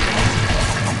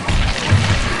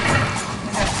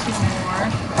 I have two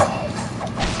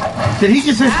more. Did he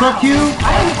just say fuck you?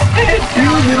 You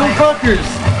little fuckers.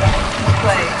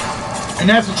 Like, And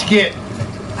that's what you get.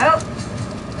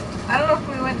 I don't know if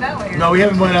we went that way or No, we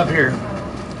haven't went up here.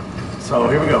 So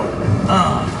here we go.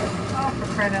 Oh,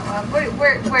 for crying out loud. Where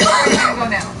are you going to go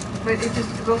now? But it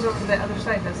just goes over to the other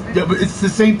side, doesn't it? Yeah, but it's the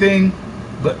same thing,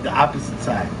 but the opposite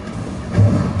side.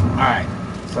 Alright,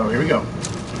 so here we go.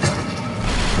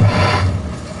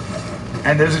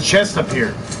 And there's a chest up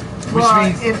here. Which Well,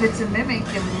 means if it's a mimic,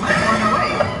 it might run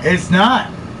away. it's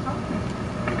not.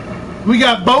 We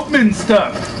got boatman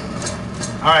stuff.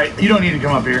 Alright, you don't need to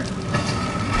come up here.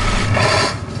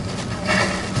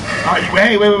 Alright,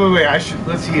 hey, wait.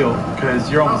 Let's heal, because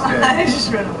you're almost I dead.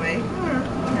 just ran away.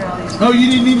 Here, I'll use- No, you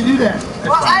didn't need to do that. That's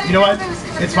Well, fine. I You know what? didn't know it was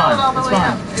gonna It's fill fine. it all the It's way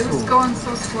fine. up. It was Cool. going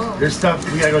so slow. There's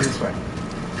stuff, we gotta go this way.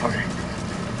 Okay.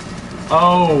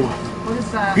 Oh, What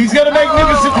is that? he's got a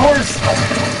magnificent Oh, horse.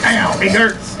 Ow, he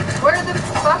hurts. Where the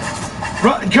fuck?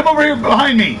 Run, come over here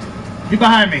behind me. Get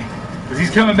behind me, because he's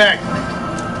coming back.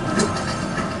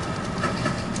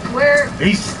 Where?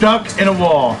 He's stuck in a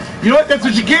wall. You know what? That's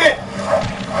what you get.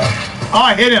 Oh,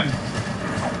 I hit him.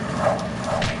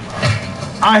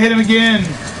 I hit him again.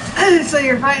 So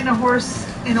you're fighting a horse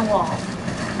in a wall.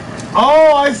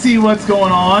 Oh, I see what's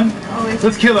going on. Oh, it's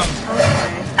Let's kill him. okay.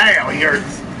 Ow, he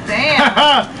hurts.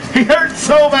 Damn. He hurts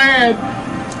so bad.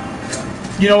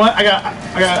 You know what? I got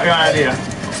an idea.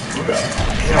 We'll go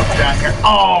down here.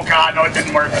 Oh God, no, it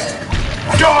didn't work.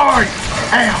 Die!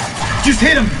 Ow! Just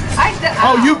hit him.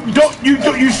 Oh,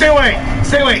 you stay away.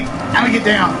 Stay away. I'm gonna get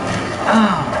down.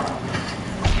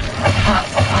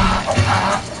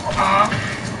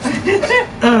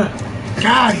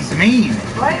 God, he's mean.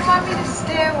 Why do you want me to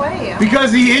stay away?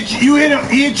 Because he hit you.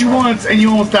 He hit you once, and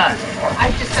you almost died.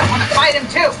 I just don't want to fight him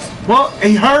too. Well,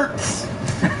 he hurts.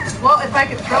 Well, if I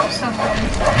could throw something,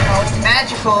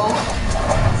 magical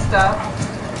stuff.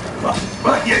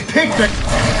 Well, you picked the.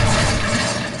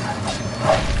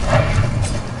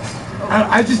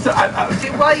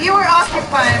 While you were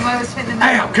occupying, I was hitting.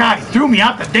 Ow, God, he threw me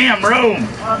out the damn room.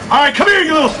 All right, come here,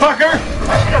 you little fucker.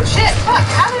 Oh shit! Fuck!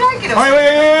 How did I get over? All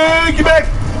right, wait, get back.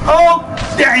 Oh,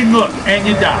 dang! Look, and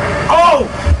you die. Oh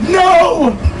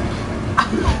no!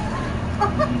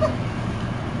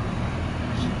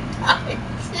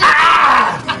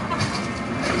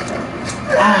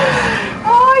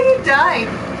 Oh, you died.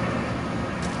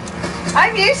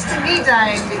 I'm used to me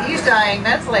dying, but you dying,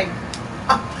 that's like...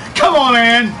 Come on,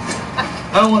 man.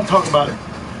 I don't want to talk about it.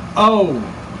 Oh.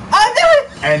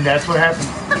 And that's what happens.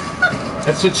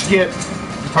 That's what you get.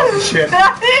 You're talking shit.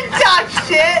 I didn't talk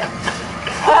shit.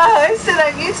 I said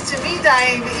I'm used to me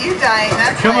dying, but you dying,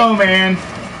 that's Come on, man.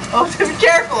 Oh, so be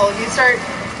careful. You start,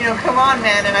 come on,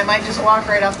 man, and I might just walk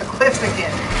right off the cliff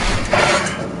again.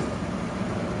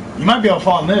 You might be able to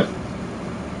fall and live.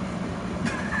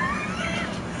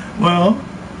 Well.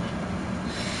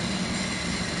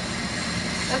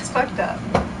 That's fucked up.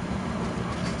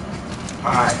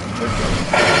 Alright.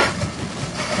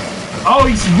 Oh,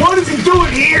 what is he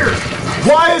doing here?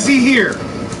 Why is he here?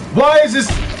 Why is this...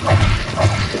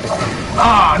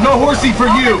 no horsey for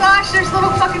you. Oh my gosh, there's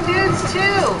little fucking dudes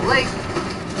too. Like,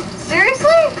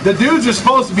 seriously? The dudes are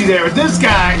supposed to be there, but this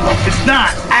guy is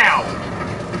not. Ow.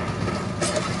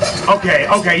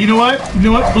 Okay, you know what?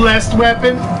 Blessed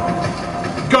weapon?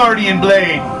 Guardian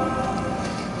Blade.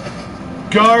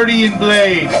 Guardian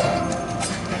Blade.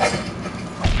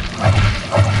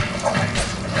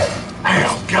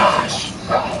 Ow, gosh.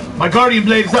 My Guardian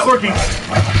Blade is not working.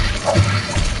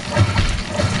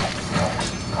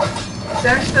 So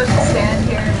I'm supposed to stand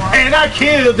here and watch? And I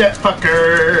killed that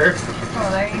fucker. Oh,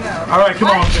 there you go. Alright, come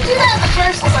on. Why did you do that in the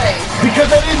first place?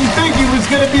 Because I didn't think it was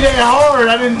going to be that hard.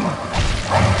 I didn't...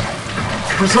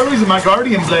 For some reason, my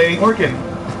Guardian Blade ain't working.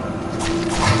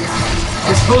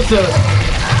 It's supposed to...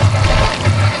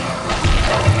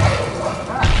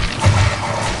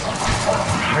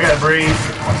 I gotta breathe.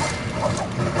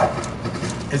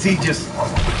 Is he just...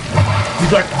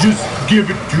 He's like, just give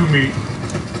it to me.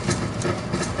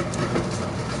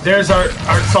 There's our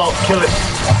salt. Kill it.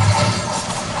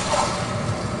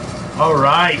 All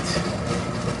right.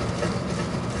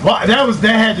 Well, that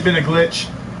had to have been a glitch.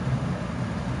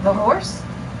 The horse?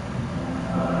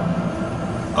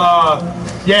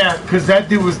 Yeah, because that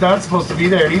dude was not supposed to be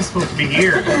there. He's supposed to be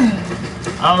here.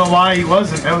 I don't know why he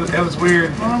wasn't. That was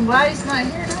weird. Well, I'm glad he's not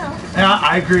here now. Yeah,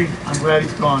 I agree. I'm glad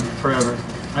he's gone forever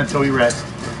until we rest.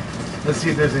 Let's see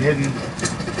if there's a hidden.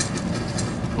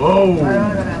 Whoa. I don't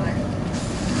want to go down there.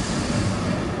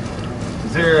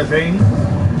 Is there a thing?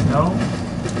 No?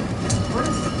 What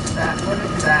is that? What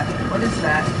is that? What is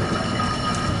that?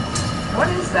 What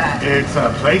is that? It's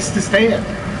a place to stand.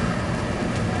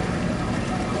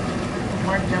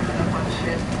 More jumping up on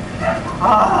shit.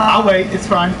 I'll wait. It's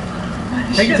fine.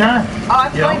 Take your time. Oh,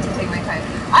 I'm going to take my time.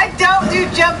 I don't do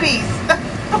jumpies.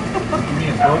 Give me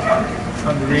a book.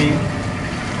 Something to read.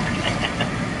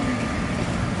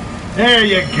 There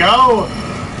you go.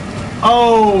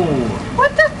 Oh.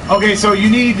 What the? Okay, so you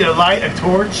need to light a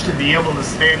torch to be able to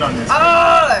stand on this.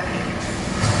 Oh.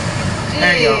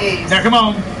 There you go. Now come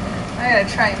on. I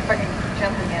gotta try and fucking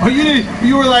jump again. Oh,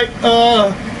 you were like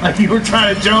you were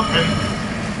trying to jump and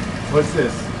what's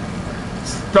this?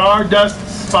 Stardust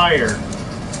Spire.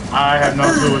 I have no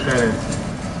clue what that is.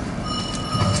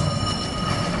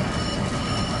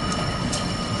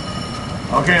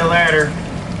 Okay, a ladder.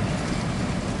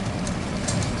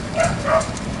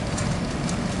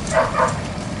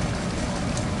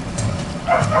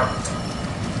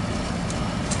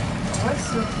 What's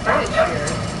the fridge here?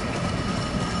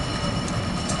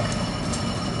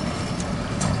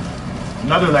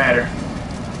 Another ladder.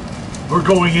 We're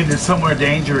going into somewhere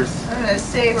dangerous. I'm gonna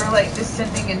say we're like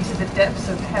descending into the depths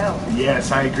of hell.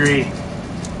 Yes, I agree.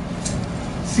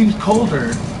 Seems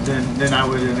colder than I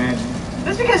would imagine.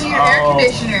 That's because of your air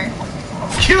conditioner.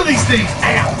 Kill these things!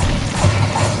 Ow!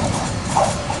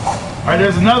 Alright,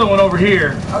 there's another one over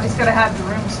here. Oh, he's gonna have the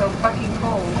room so fucking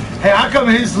cold. Hey, how come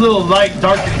his little light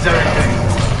darkens everything?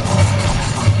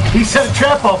 He set a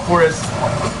trap off for us.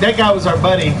 That guy was our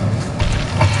buddy.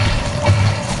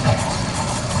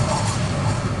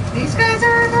 These guys are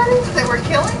our buddies that we're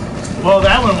killing? Well,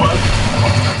 that one was.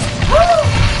 Woo!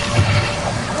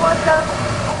 What the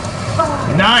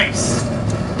fuck? Nice.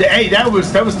 Hey, that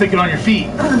was thinking on your feet.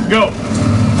 Go.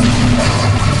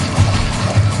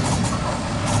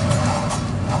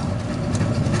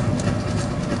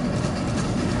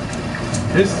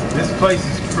 This place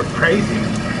is crazy.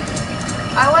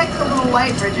 I like the little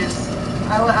light bridges.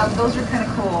 Those are kind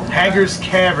of cool. Hager's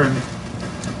Cavern.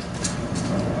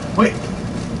 Wait,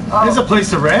 Oh, there's a place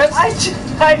to rest? I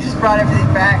just brought everything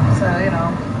back, so you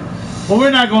know. Well, we're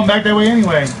not going back that way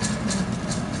anyway.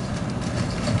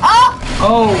 Oh!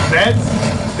 Oh, that's.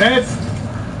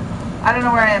 I don't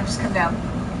know where I am. Just come down.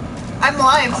 I'm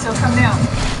live, so come down.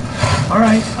 All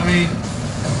right. I mean,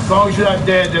 as long as you're not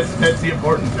dead, that's the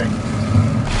important thing.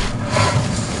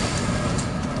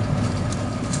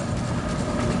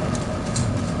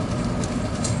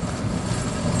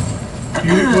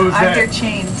 What was I that? hear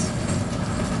chains.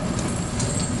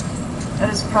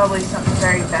 That is probably something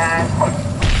very bad.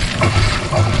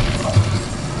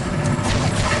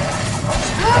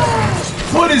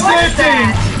 What is What that is thing?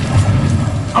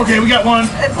 that? Okay, we got one.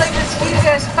 It's like this huge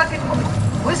ass fucking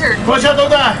wizard. Watch out,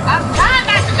 don't die. I'm trying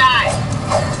not to die.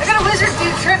 I got a wizard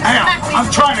dude trying to Hang smack me. on, I'm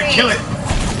from trying the to kill face. it.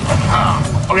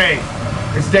 Okay,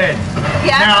 it's dead.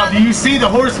 Yeah. Now, do you see the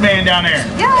horseman down there?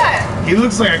 Yeah. He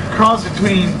looks like a cross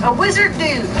between. A wizard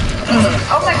dude.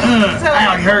 Oh my god. He's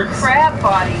Ow, he hurts. crab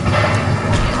body.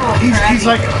 He's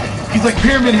like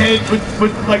Pyramid Head with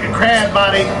like a crab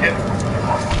body.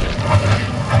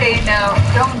 Okay, now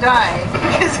don't die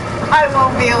because I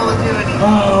won't be able to do anything.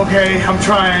 Oh, okay, I'm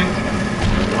trying.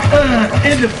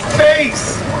 In the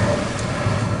face.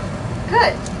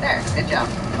 Good. There. Good job.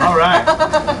 All right.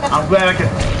 I'm glad I could.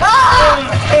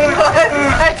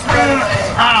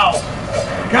 Ow.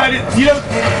 God, you know,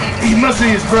 he must be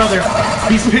his brother.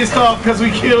 He's pissed off because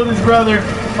we killed his brother.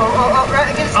 Oh,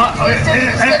 right.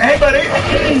 Hey, buddy.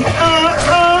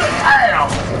 Ow.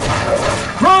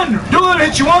 Run! Don't let him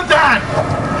hit you one time.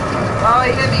 Oh,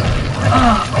 he hit me.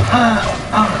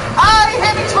 Oh, he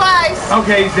hit me twice.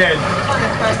 Okay, he's dead.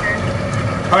 Motherfucker.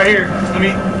 All right, here. Let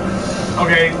me.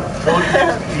 Okay, we'll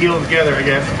heal together, I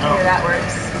guess. Oh. Yeah, that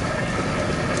works.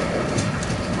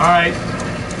 All right.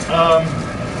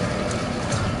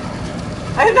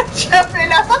 I'm not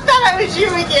jumping. I thought I was you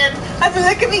again. I said,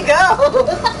 look at me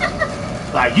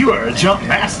go. Like you are a jump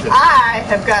master. I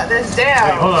have got this down.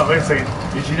 Wait, hold on, wait a second.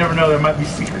 Because you never know, there might be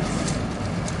secrets.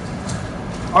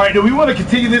 All right, do we want to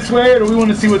continue this way, or do we want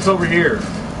to see what's over here?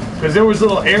 Because there was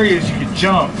little areas you could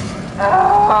jump.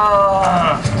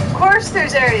 Oh. Of course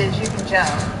there's areas you can jump.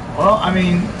 Well, I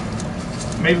mean,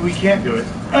 maybe we can't do it.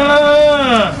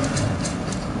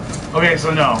 Okay,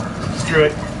 so no. Screw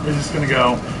it. We're just going to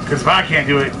go. Because if I can't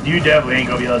do it, you definitely ain't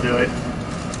going to be able to do it.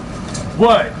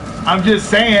 What? I'm just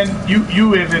saying,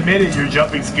 you have admitted your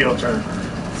jumping skills are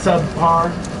subpar.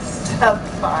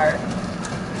 Subpar.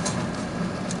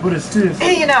 What is this?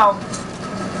 You know,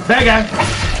 That guy.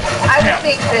 I would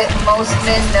think that most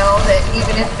men know that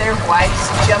even if their wife's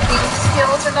jumping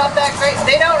skills are not that great,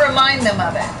 they don't remind them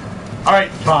of it. All right,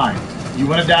 fine. You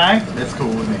want to die? That's cool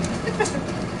with me.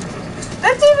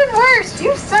 That's even worse.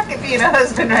 You suck at being a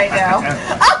husband right now.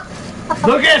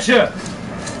 Look at you.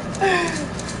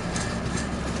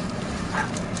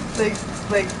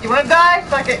 Like, you want to die?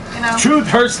 Fuck it, you know. Truth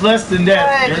hurts less than Go death.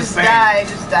 ahead, You're just saying.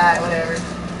 die, whatever.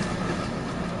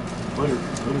 What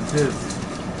is this?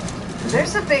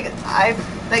 There's a big eye,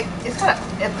 like, it's got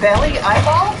a belly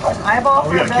eyeball? An eyeball Oh,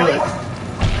 for we a gotta kill belly?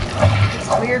 it. It's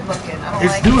weird looking. I don't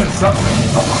It's like doing something.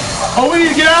 Oh, we need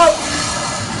to get out.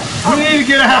 We need to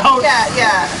get out. Yeah,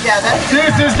 that's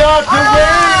This is not the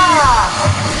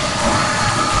way.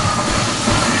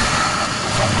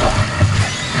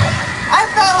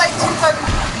 I've got like two fucking.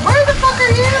 Where the fuck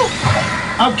are you?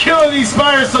 I'm killing these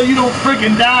spiders so you don't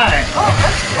freaking die. Oh,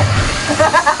 that's good.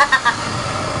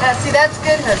 Now, see, that's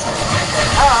good, husband.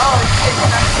 Oh, shit, you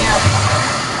knocked me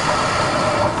out.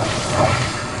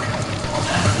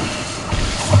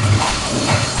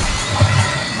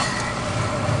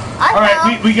 All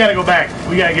right, we gotta go back.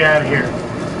 We gotta get out of here.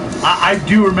 I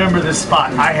do remember this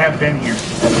spot. I have been here.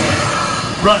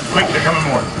 Run, quick, they're coming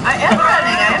more. I am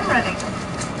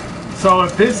running. So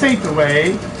if this ain't the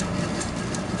way,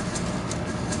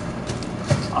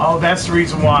 oh, that's the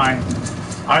reason why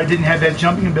I didn't have that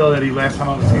jumping ability last time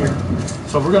I was here.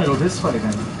 So we're gonna go this way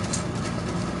then.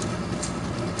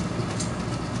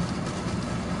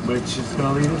 which is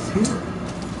going to lead us here.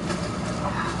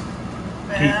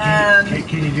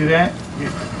 Can you do that?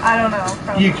 I don't know.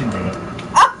 Probably. You can do it.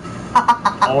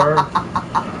 Or,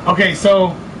 okay,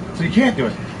 so you can't do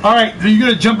it. All right, so you're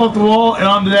going to jump off the wall and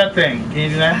onto that thing. Can you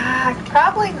do that?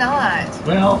 Probably not.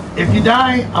 Well, if you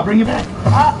die, I'll bring you back.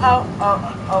 Oh.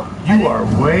 You are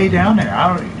way down there.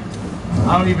 I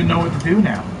don't even know what to do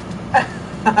now.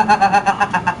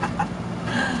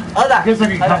 Hold on. I guess I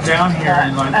can come down here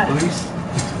and like at least.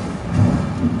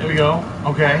 There we go.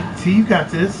 Okay. See, you got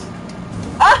this.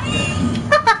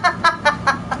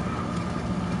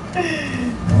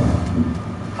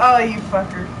 Oh, you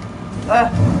fucker.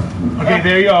 Okay,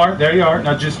 there you are. There you are.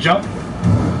 Now just jump.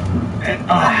 And,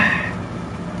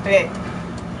 Okay.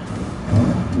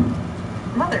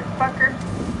 Motherfucker.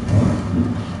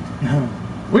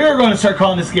 We are going to start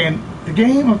calling this game the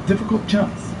game of difficult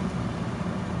jumps.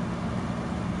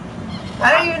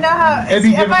 I don't even know how. It'd be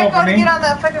See, if I difficult go for to me. get on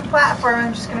that fucking platform,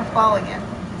 I'm just gonna fall again.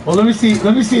 Well, let me see.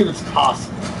 Let me see if it's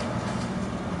possible.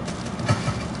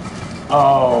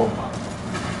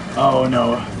 Oh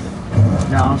no.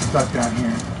 Now I'm stuck down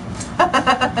here.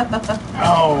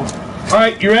 Oh. All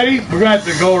right, you ready? We're gonna have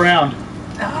to go around.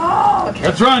 Oh, okay.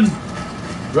 Let's run.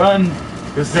 Run,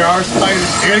 because there are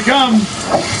spiders. They're gonna come.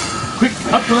 Quick,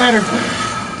 up the ladder.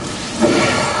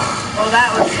 Well,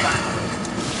 that was fun.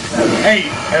 Hey,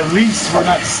 at least we're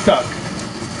not stuck.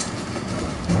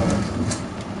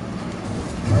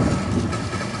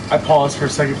 I paused for a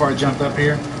second before I jumped up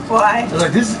here. Why? I was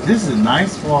like, this is a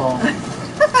nice wall.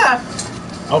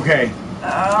 Okay.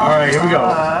 All right, here we go.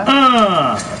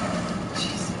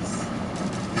 Jesus.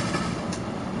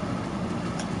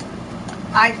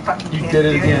 I fucking You can't did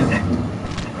it do again.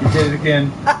 You did it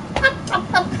again.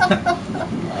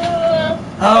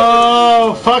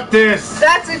 Oh, fuck this.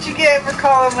 That's what you get for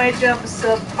calling my jump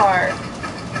subpar.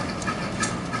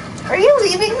 Are you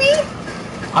leaving me?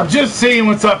 I'm just seeing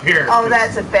what's up here. Oh,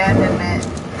 that's abandonment.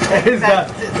 It's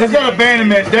not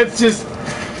abandonment. It's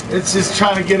just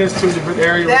trying to get us to a different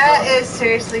area. That is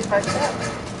seriously fucked up.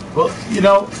 Well, you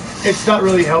know, it's not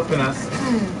really helping us.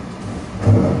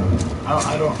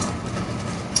 I don't.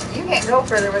 You can't go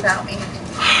further without me.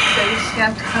 So you're just gonna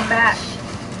have to come back.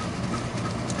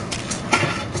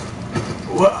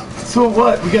 Well, so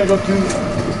what? We gotta go through.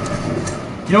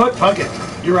 You know what? Fuck it.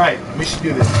 You're right. We should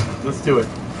do this. Let's do it.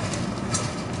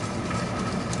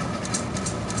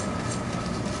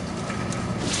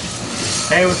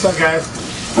 Hey, what's up, guys?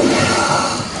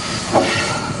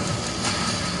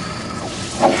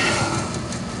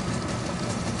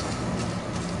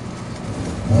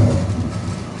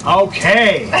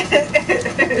 Okay.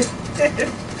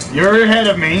 You're ahead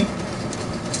of me.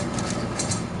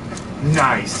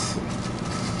 Nice.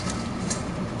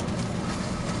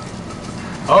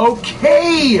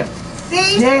 Okay.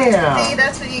 See? Yeah. See,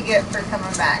 that's what you get for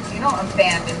coming back. You don't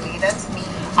abandon me. That's me.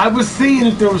 I was seeing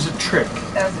if there was a trick.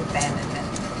 That was abandonment.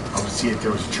 I was seeing if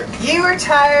there was a trick. You were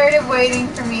tired of waiting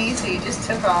for me, so you just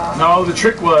took off. No, the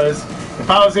trick was if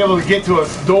I was able to get to a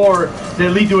door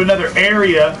that lead to another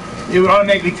area, it would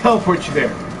automatically teleport you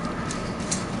there.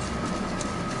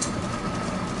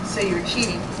 So you were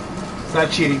cheating. It's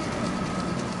not cheating.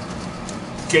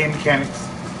 It's game mechanics.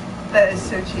 That is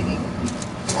so cheating.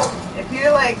 If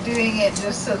you're like doing it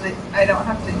just so that I don't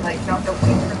have to like don't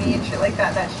wait for me and shit like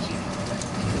that, that's cheating.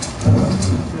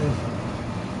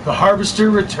 The harvester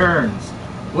returns.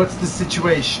 What's the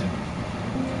situation?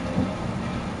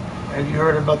 Have you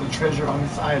heard about the treasure on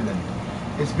this island?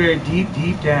 It's buried deep,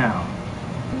 deep down.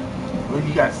 Well,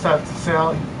 you got stuff to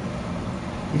sell?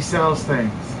 He sells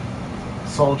things.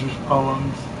 Soldiers'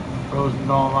 poems, frozen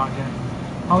doll locket.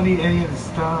 I don't need any of the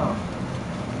stuff.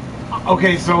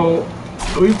 Okay, so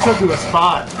we've come to a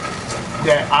spot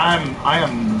that I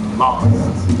am lost.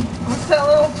 What's that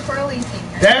little twirly thing?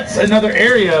 That's another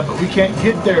area, but we can't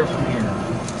get there from here.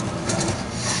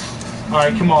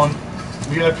 Alright, come on.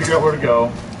 We gotta figure out where to go.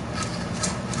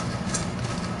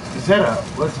 Is that a...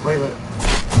 wait.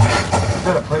 Is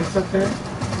that a place up there?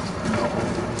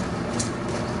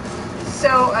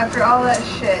 So, after all that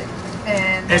shit,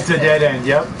 and... It's a dead end,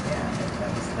 yep. Yeah,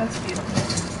 that's beautiful.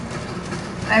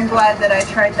 I'm glad that I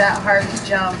tried that hard to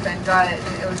jump and got it.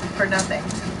 It was for nothing.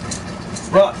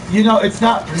 Well, you know, it's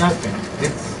not for nothing.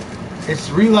 It's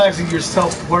realizing your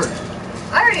self-worth.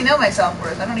 I already know my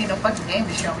self-worth. I don't need no fucking game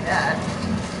to show me that.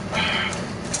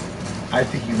 I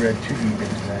think you read too deep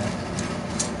into that.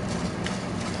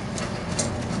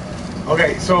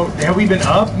 Okay, so have we been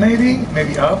up, maybe?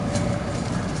 Maybe up?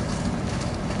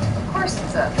 Of course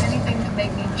it's up. Anything to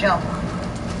make me jump.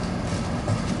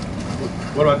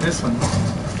 What about this one?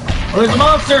 Oh, there's a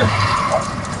monster!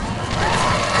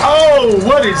 Oh,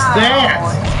 what is that?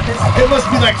 It must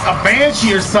be like a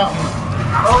banshee or something.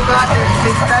 Oh god, there's a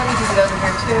big crabby dude over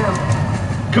here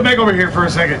too. Come back over here for a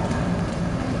second.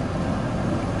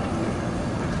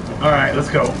 Alright, let's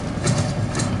go.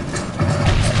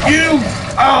 You!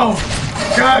 Oh!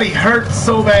 God, he hurts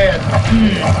so bad.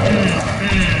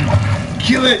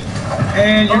 Kill it,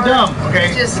 and you're dumb, okay?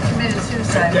 He just committed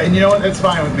suicide. Yeah, and you know what? That's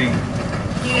fine with me.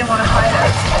 He didn't want to fight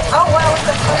us. Oh wow, what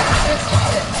the fuck is this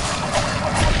shit?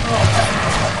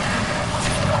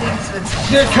 Things with...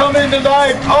 They're coming to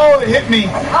life. Oh, it hit me.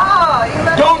 Oh, you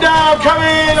left Don't me. die, I'm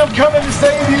coming. I'm coming to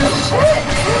save you. Shit,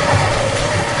 dude.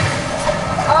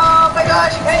 Oh my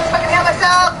gosh, I can't fucking heal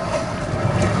myself.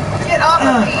 Get off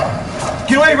of me.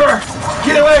 Get away from her.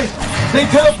 Get away. They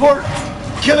teleport.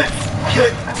 Kill it. Kill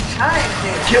it. I'm trying to.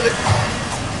 Kill it.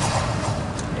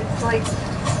 It's like...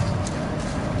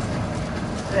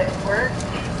 Did it work?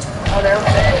 Oh, they're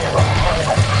over there.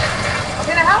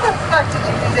 Okay, now how the fuck did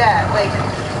you do that? Like,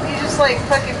 you just like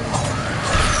fucking...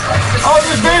 Oh,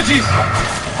 there's banshees.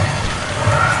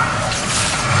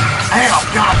 Ow,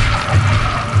 God.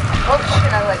 Oh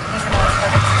shit, I like hanging on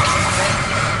fucking...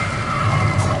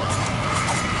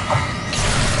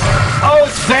 Oh,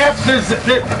 it's zaps.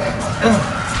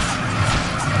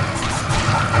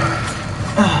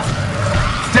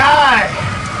 Die.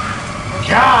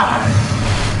 God.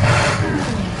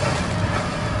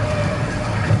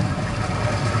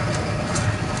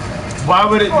 Why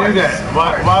would it do that?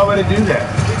 Why would it do that?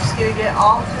 We're just gonna get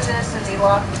all through this and be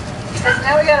locked. Because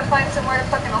now we gotta find somewhere to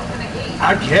fucking open a gate.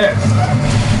 I guess.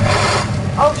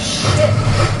 Oh shit.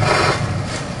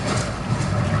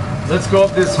 Let's go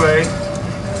up this way.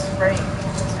 This break.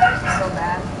 This break is so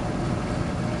bad.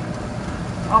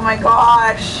 Oh my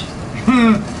gosh.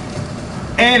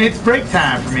 And it's break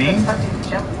time for me. Fucking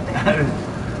jump thing.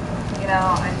 You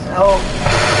know,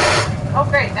 oh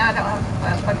great, now I don't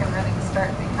have a fucking running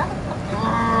start thing.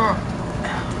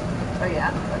 Oh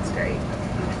yeah, that's great.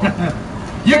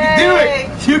 You can do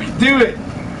it! You can do it!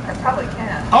 I probably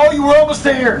can. Oh, you were almost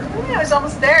there! Yeah, I was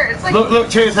almost there. It's like Look,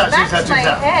 check this out, check this out, check this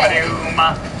out. head.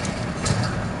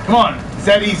 Come on, it's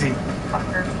that easy.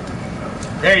 Fucker.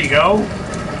 There you go.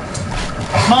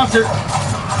 Monster!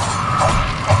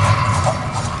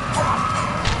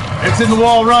 It's in the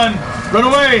wall, run! Run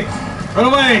away! Run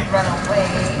away! Run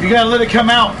away. You gotta let it come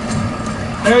out.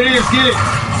 There it is, get it!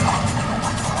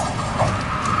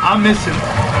 I'm missing.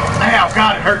 Ow,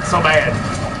 God, it hurts so bad.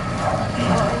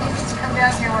 Oh, you just come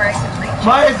down here where I can reach.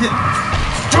 Why is it?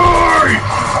 Die!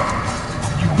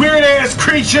 You weird ass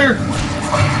creature!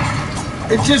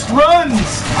 It just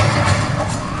runs!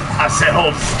 I said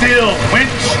hold still, winch!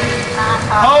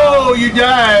 Oh, you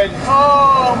died!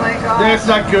 Oh my god. That's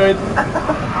not good.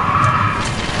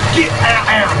 Get ow,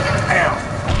 ow, ow.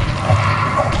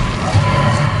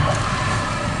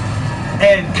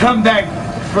 And come back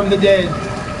from the dead.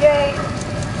 Yay.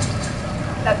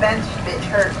 That bench bitch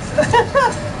hurts.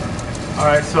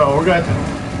 Alright, so we're going to...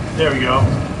 There we go.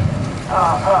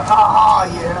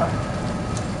 Yeah.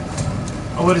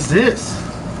 Oh, what is this?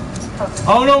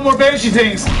 Oh, no more banshee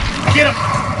things. Get him.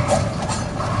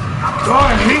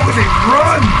 God, I hate when they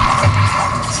run.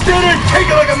 Stand there and take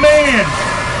it like a man.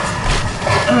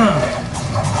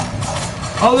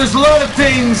 Oh, there's a lot of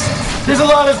things. There's a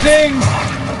lot of things.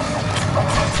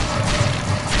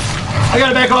 I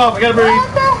gotta back off. I gotta breathe.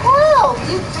 What the hell?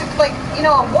 You just like, you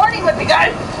know, a warning would be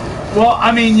good. Well,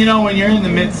 I mean, you know, when you're in the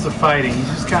midst of fighting, you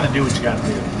just kind of do what you gotta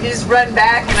do. You just run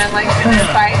back and I'm like sitting there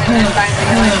fighting and then finally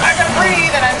you're like, I gotta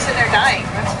breathe and I'm sitting there dying.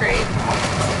 That's great.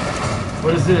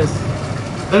 What is this?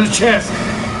 There's a chest.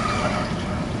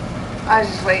 I was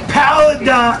just waiting.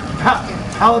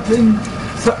 Paladin.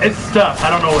 So, it's stuff. I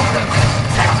don't know what that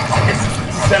is. It's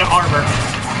a set of armor.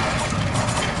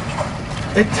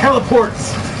 It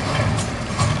teleports.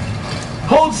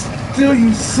 Hold still,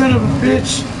 you son of a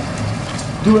bitch.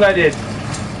 Do what I did.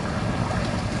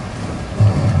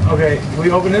 Okay, can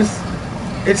we open this?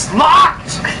 It's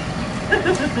locked!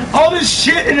 All this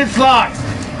shit and it's locked.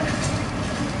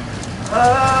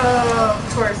 Oh,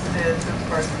 of course it is. Of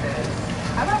course it is.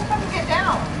 How do I fucking get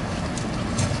down?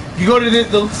 You go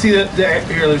to see the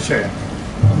here, let me show you.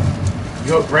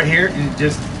 You go right here and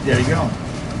just, there you go.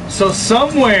 So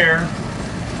somewhere,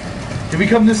 did we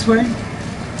come this way?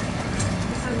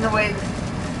 This isn't the way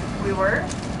we were?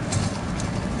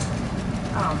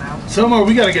 I don't know. Somewhere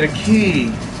we gotta get a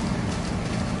key.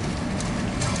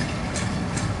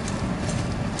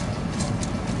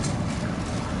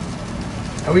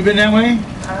 Have we been that way?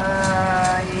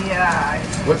 Yeah.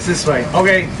 What's this way?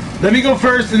 Okay, let me go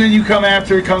first and then you come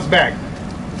after it comes back.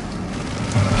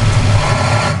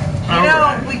 You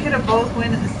know, we could have both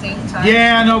went at the same time.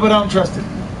 Yeah, I know, but I don't trust it.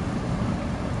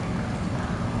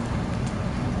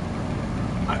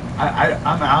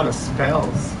 I'm out of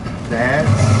spells. That's...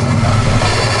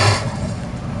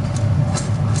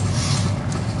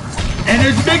 And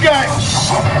there's a big guy.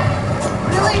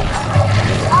 Really?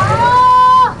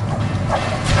 Ah!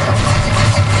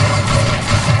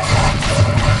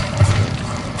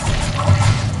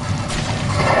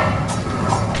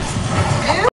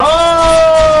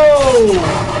 Oh!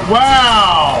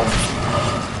 Wow!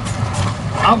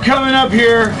 I'm coming up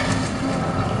here.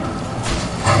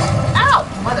 Ow!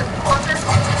 Motherfucker.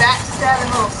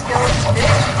 Backstabbing little skeleton bitch.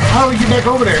 How do we get back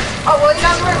over there? Oh, well, you don't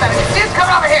have to worry about it. Dude, come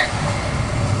over here.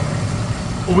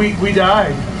 We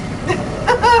died.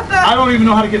 I don't even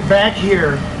know how to get back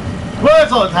here. Well,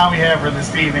 that's all the time we have for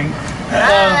this evening.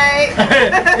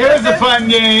 It was a fun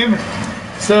game.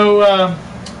 So,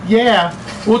 yeah,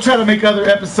 we'll try to make other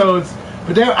episodes.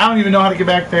 But I don't even know how to get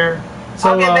back there.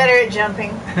 So, I'll get better at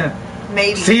jumping.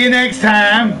 Maybe. See you next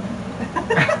time.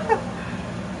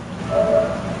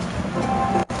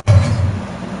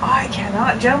 Oh, I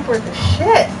cannot jump worth a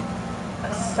shit.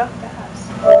 That's so fast.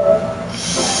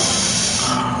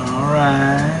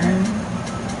 Alright.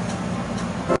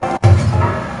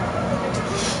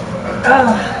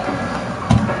 Ugh.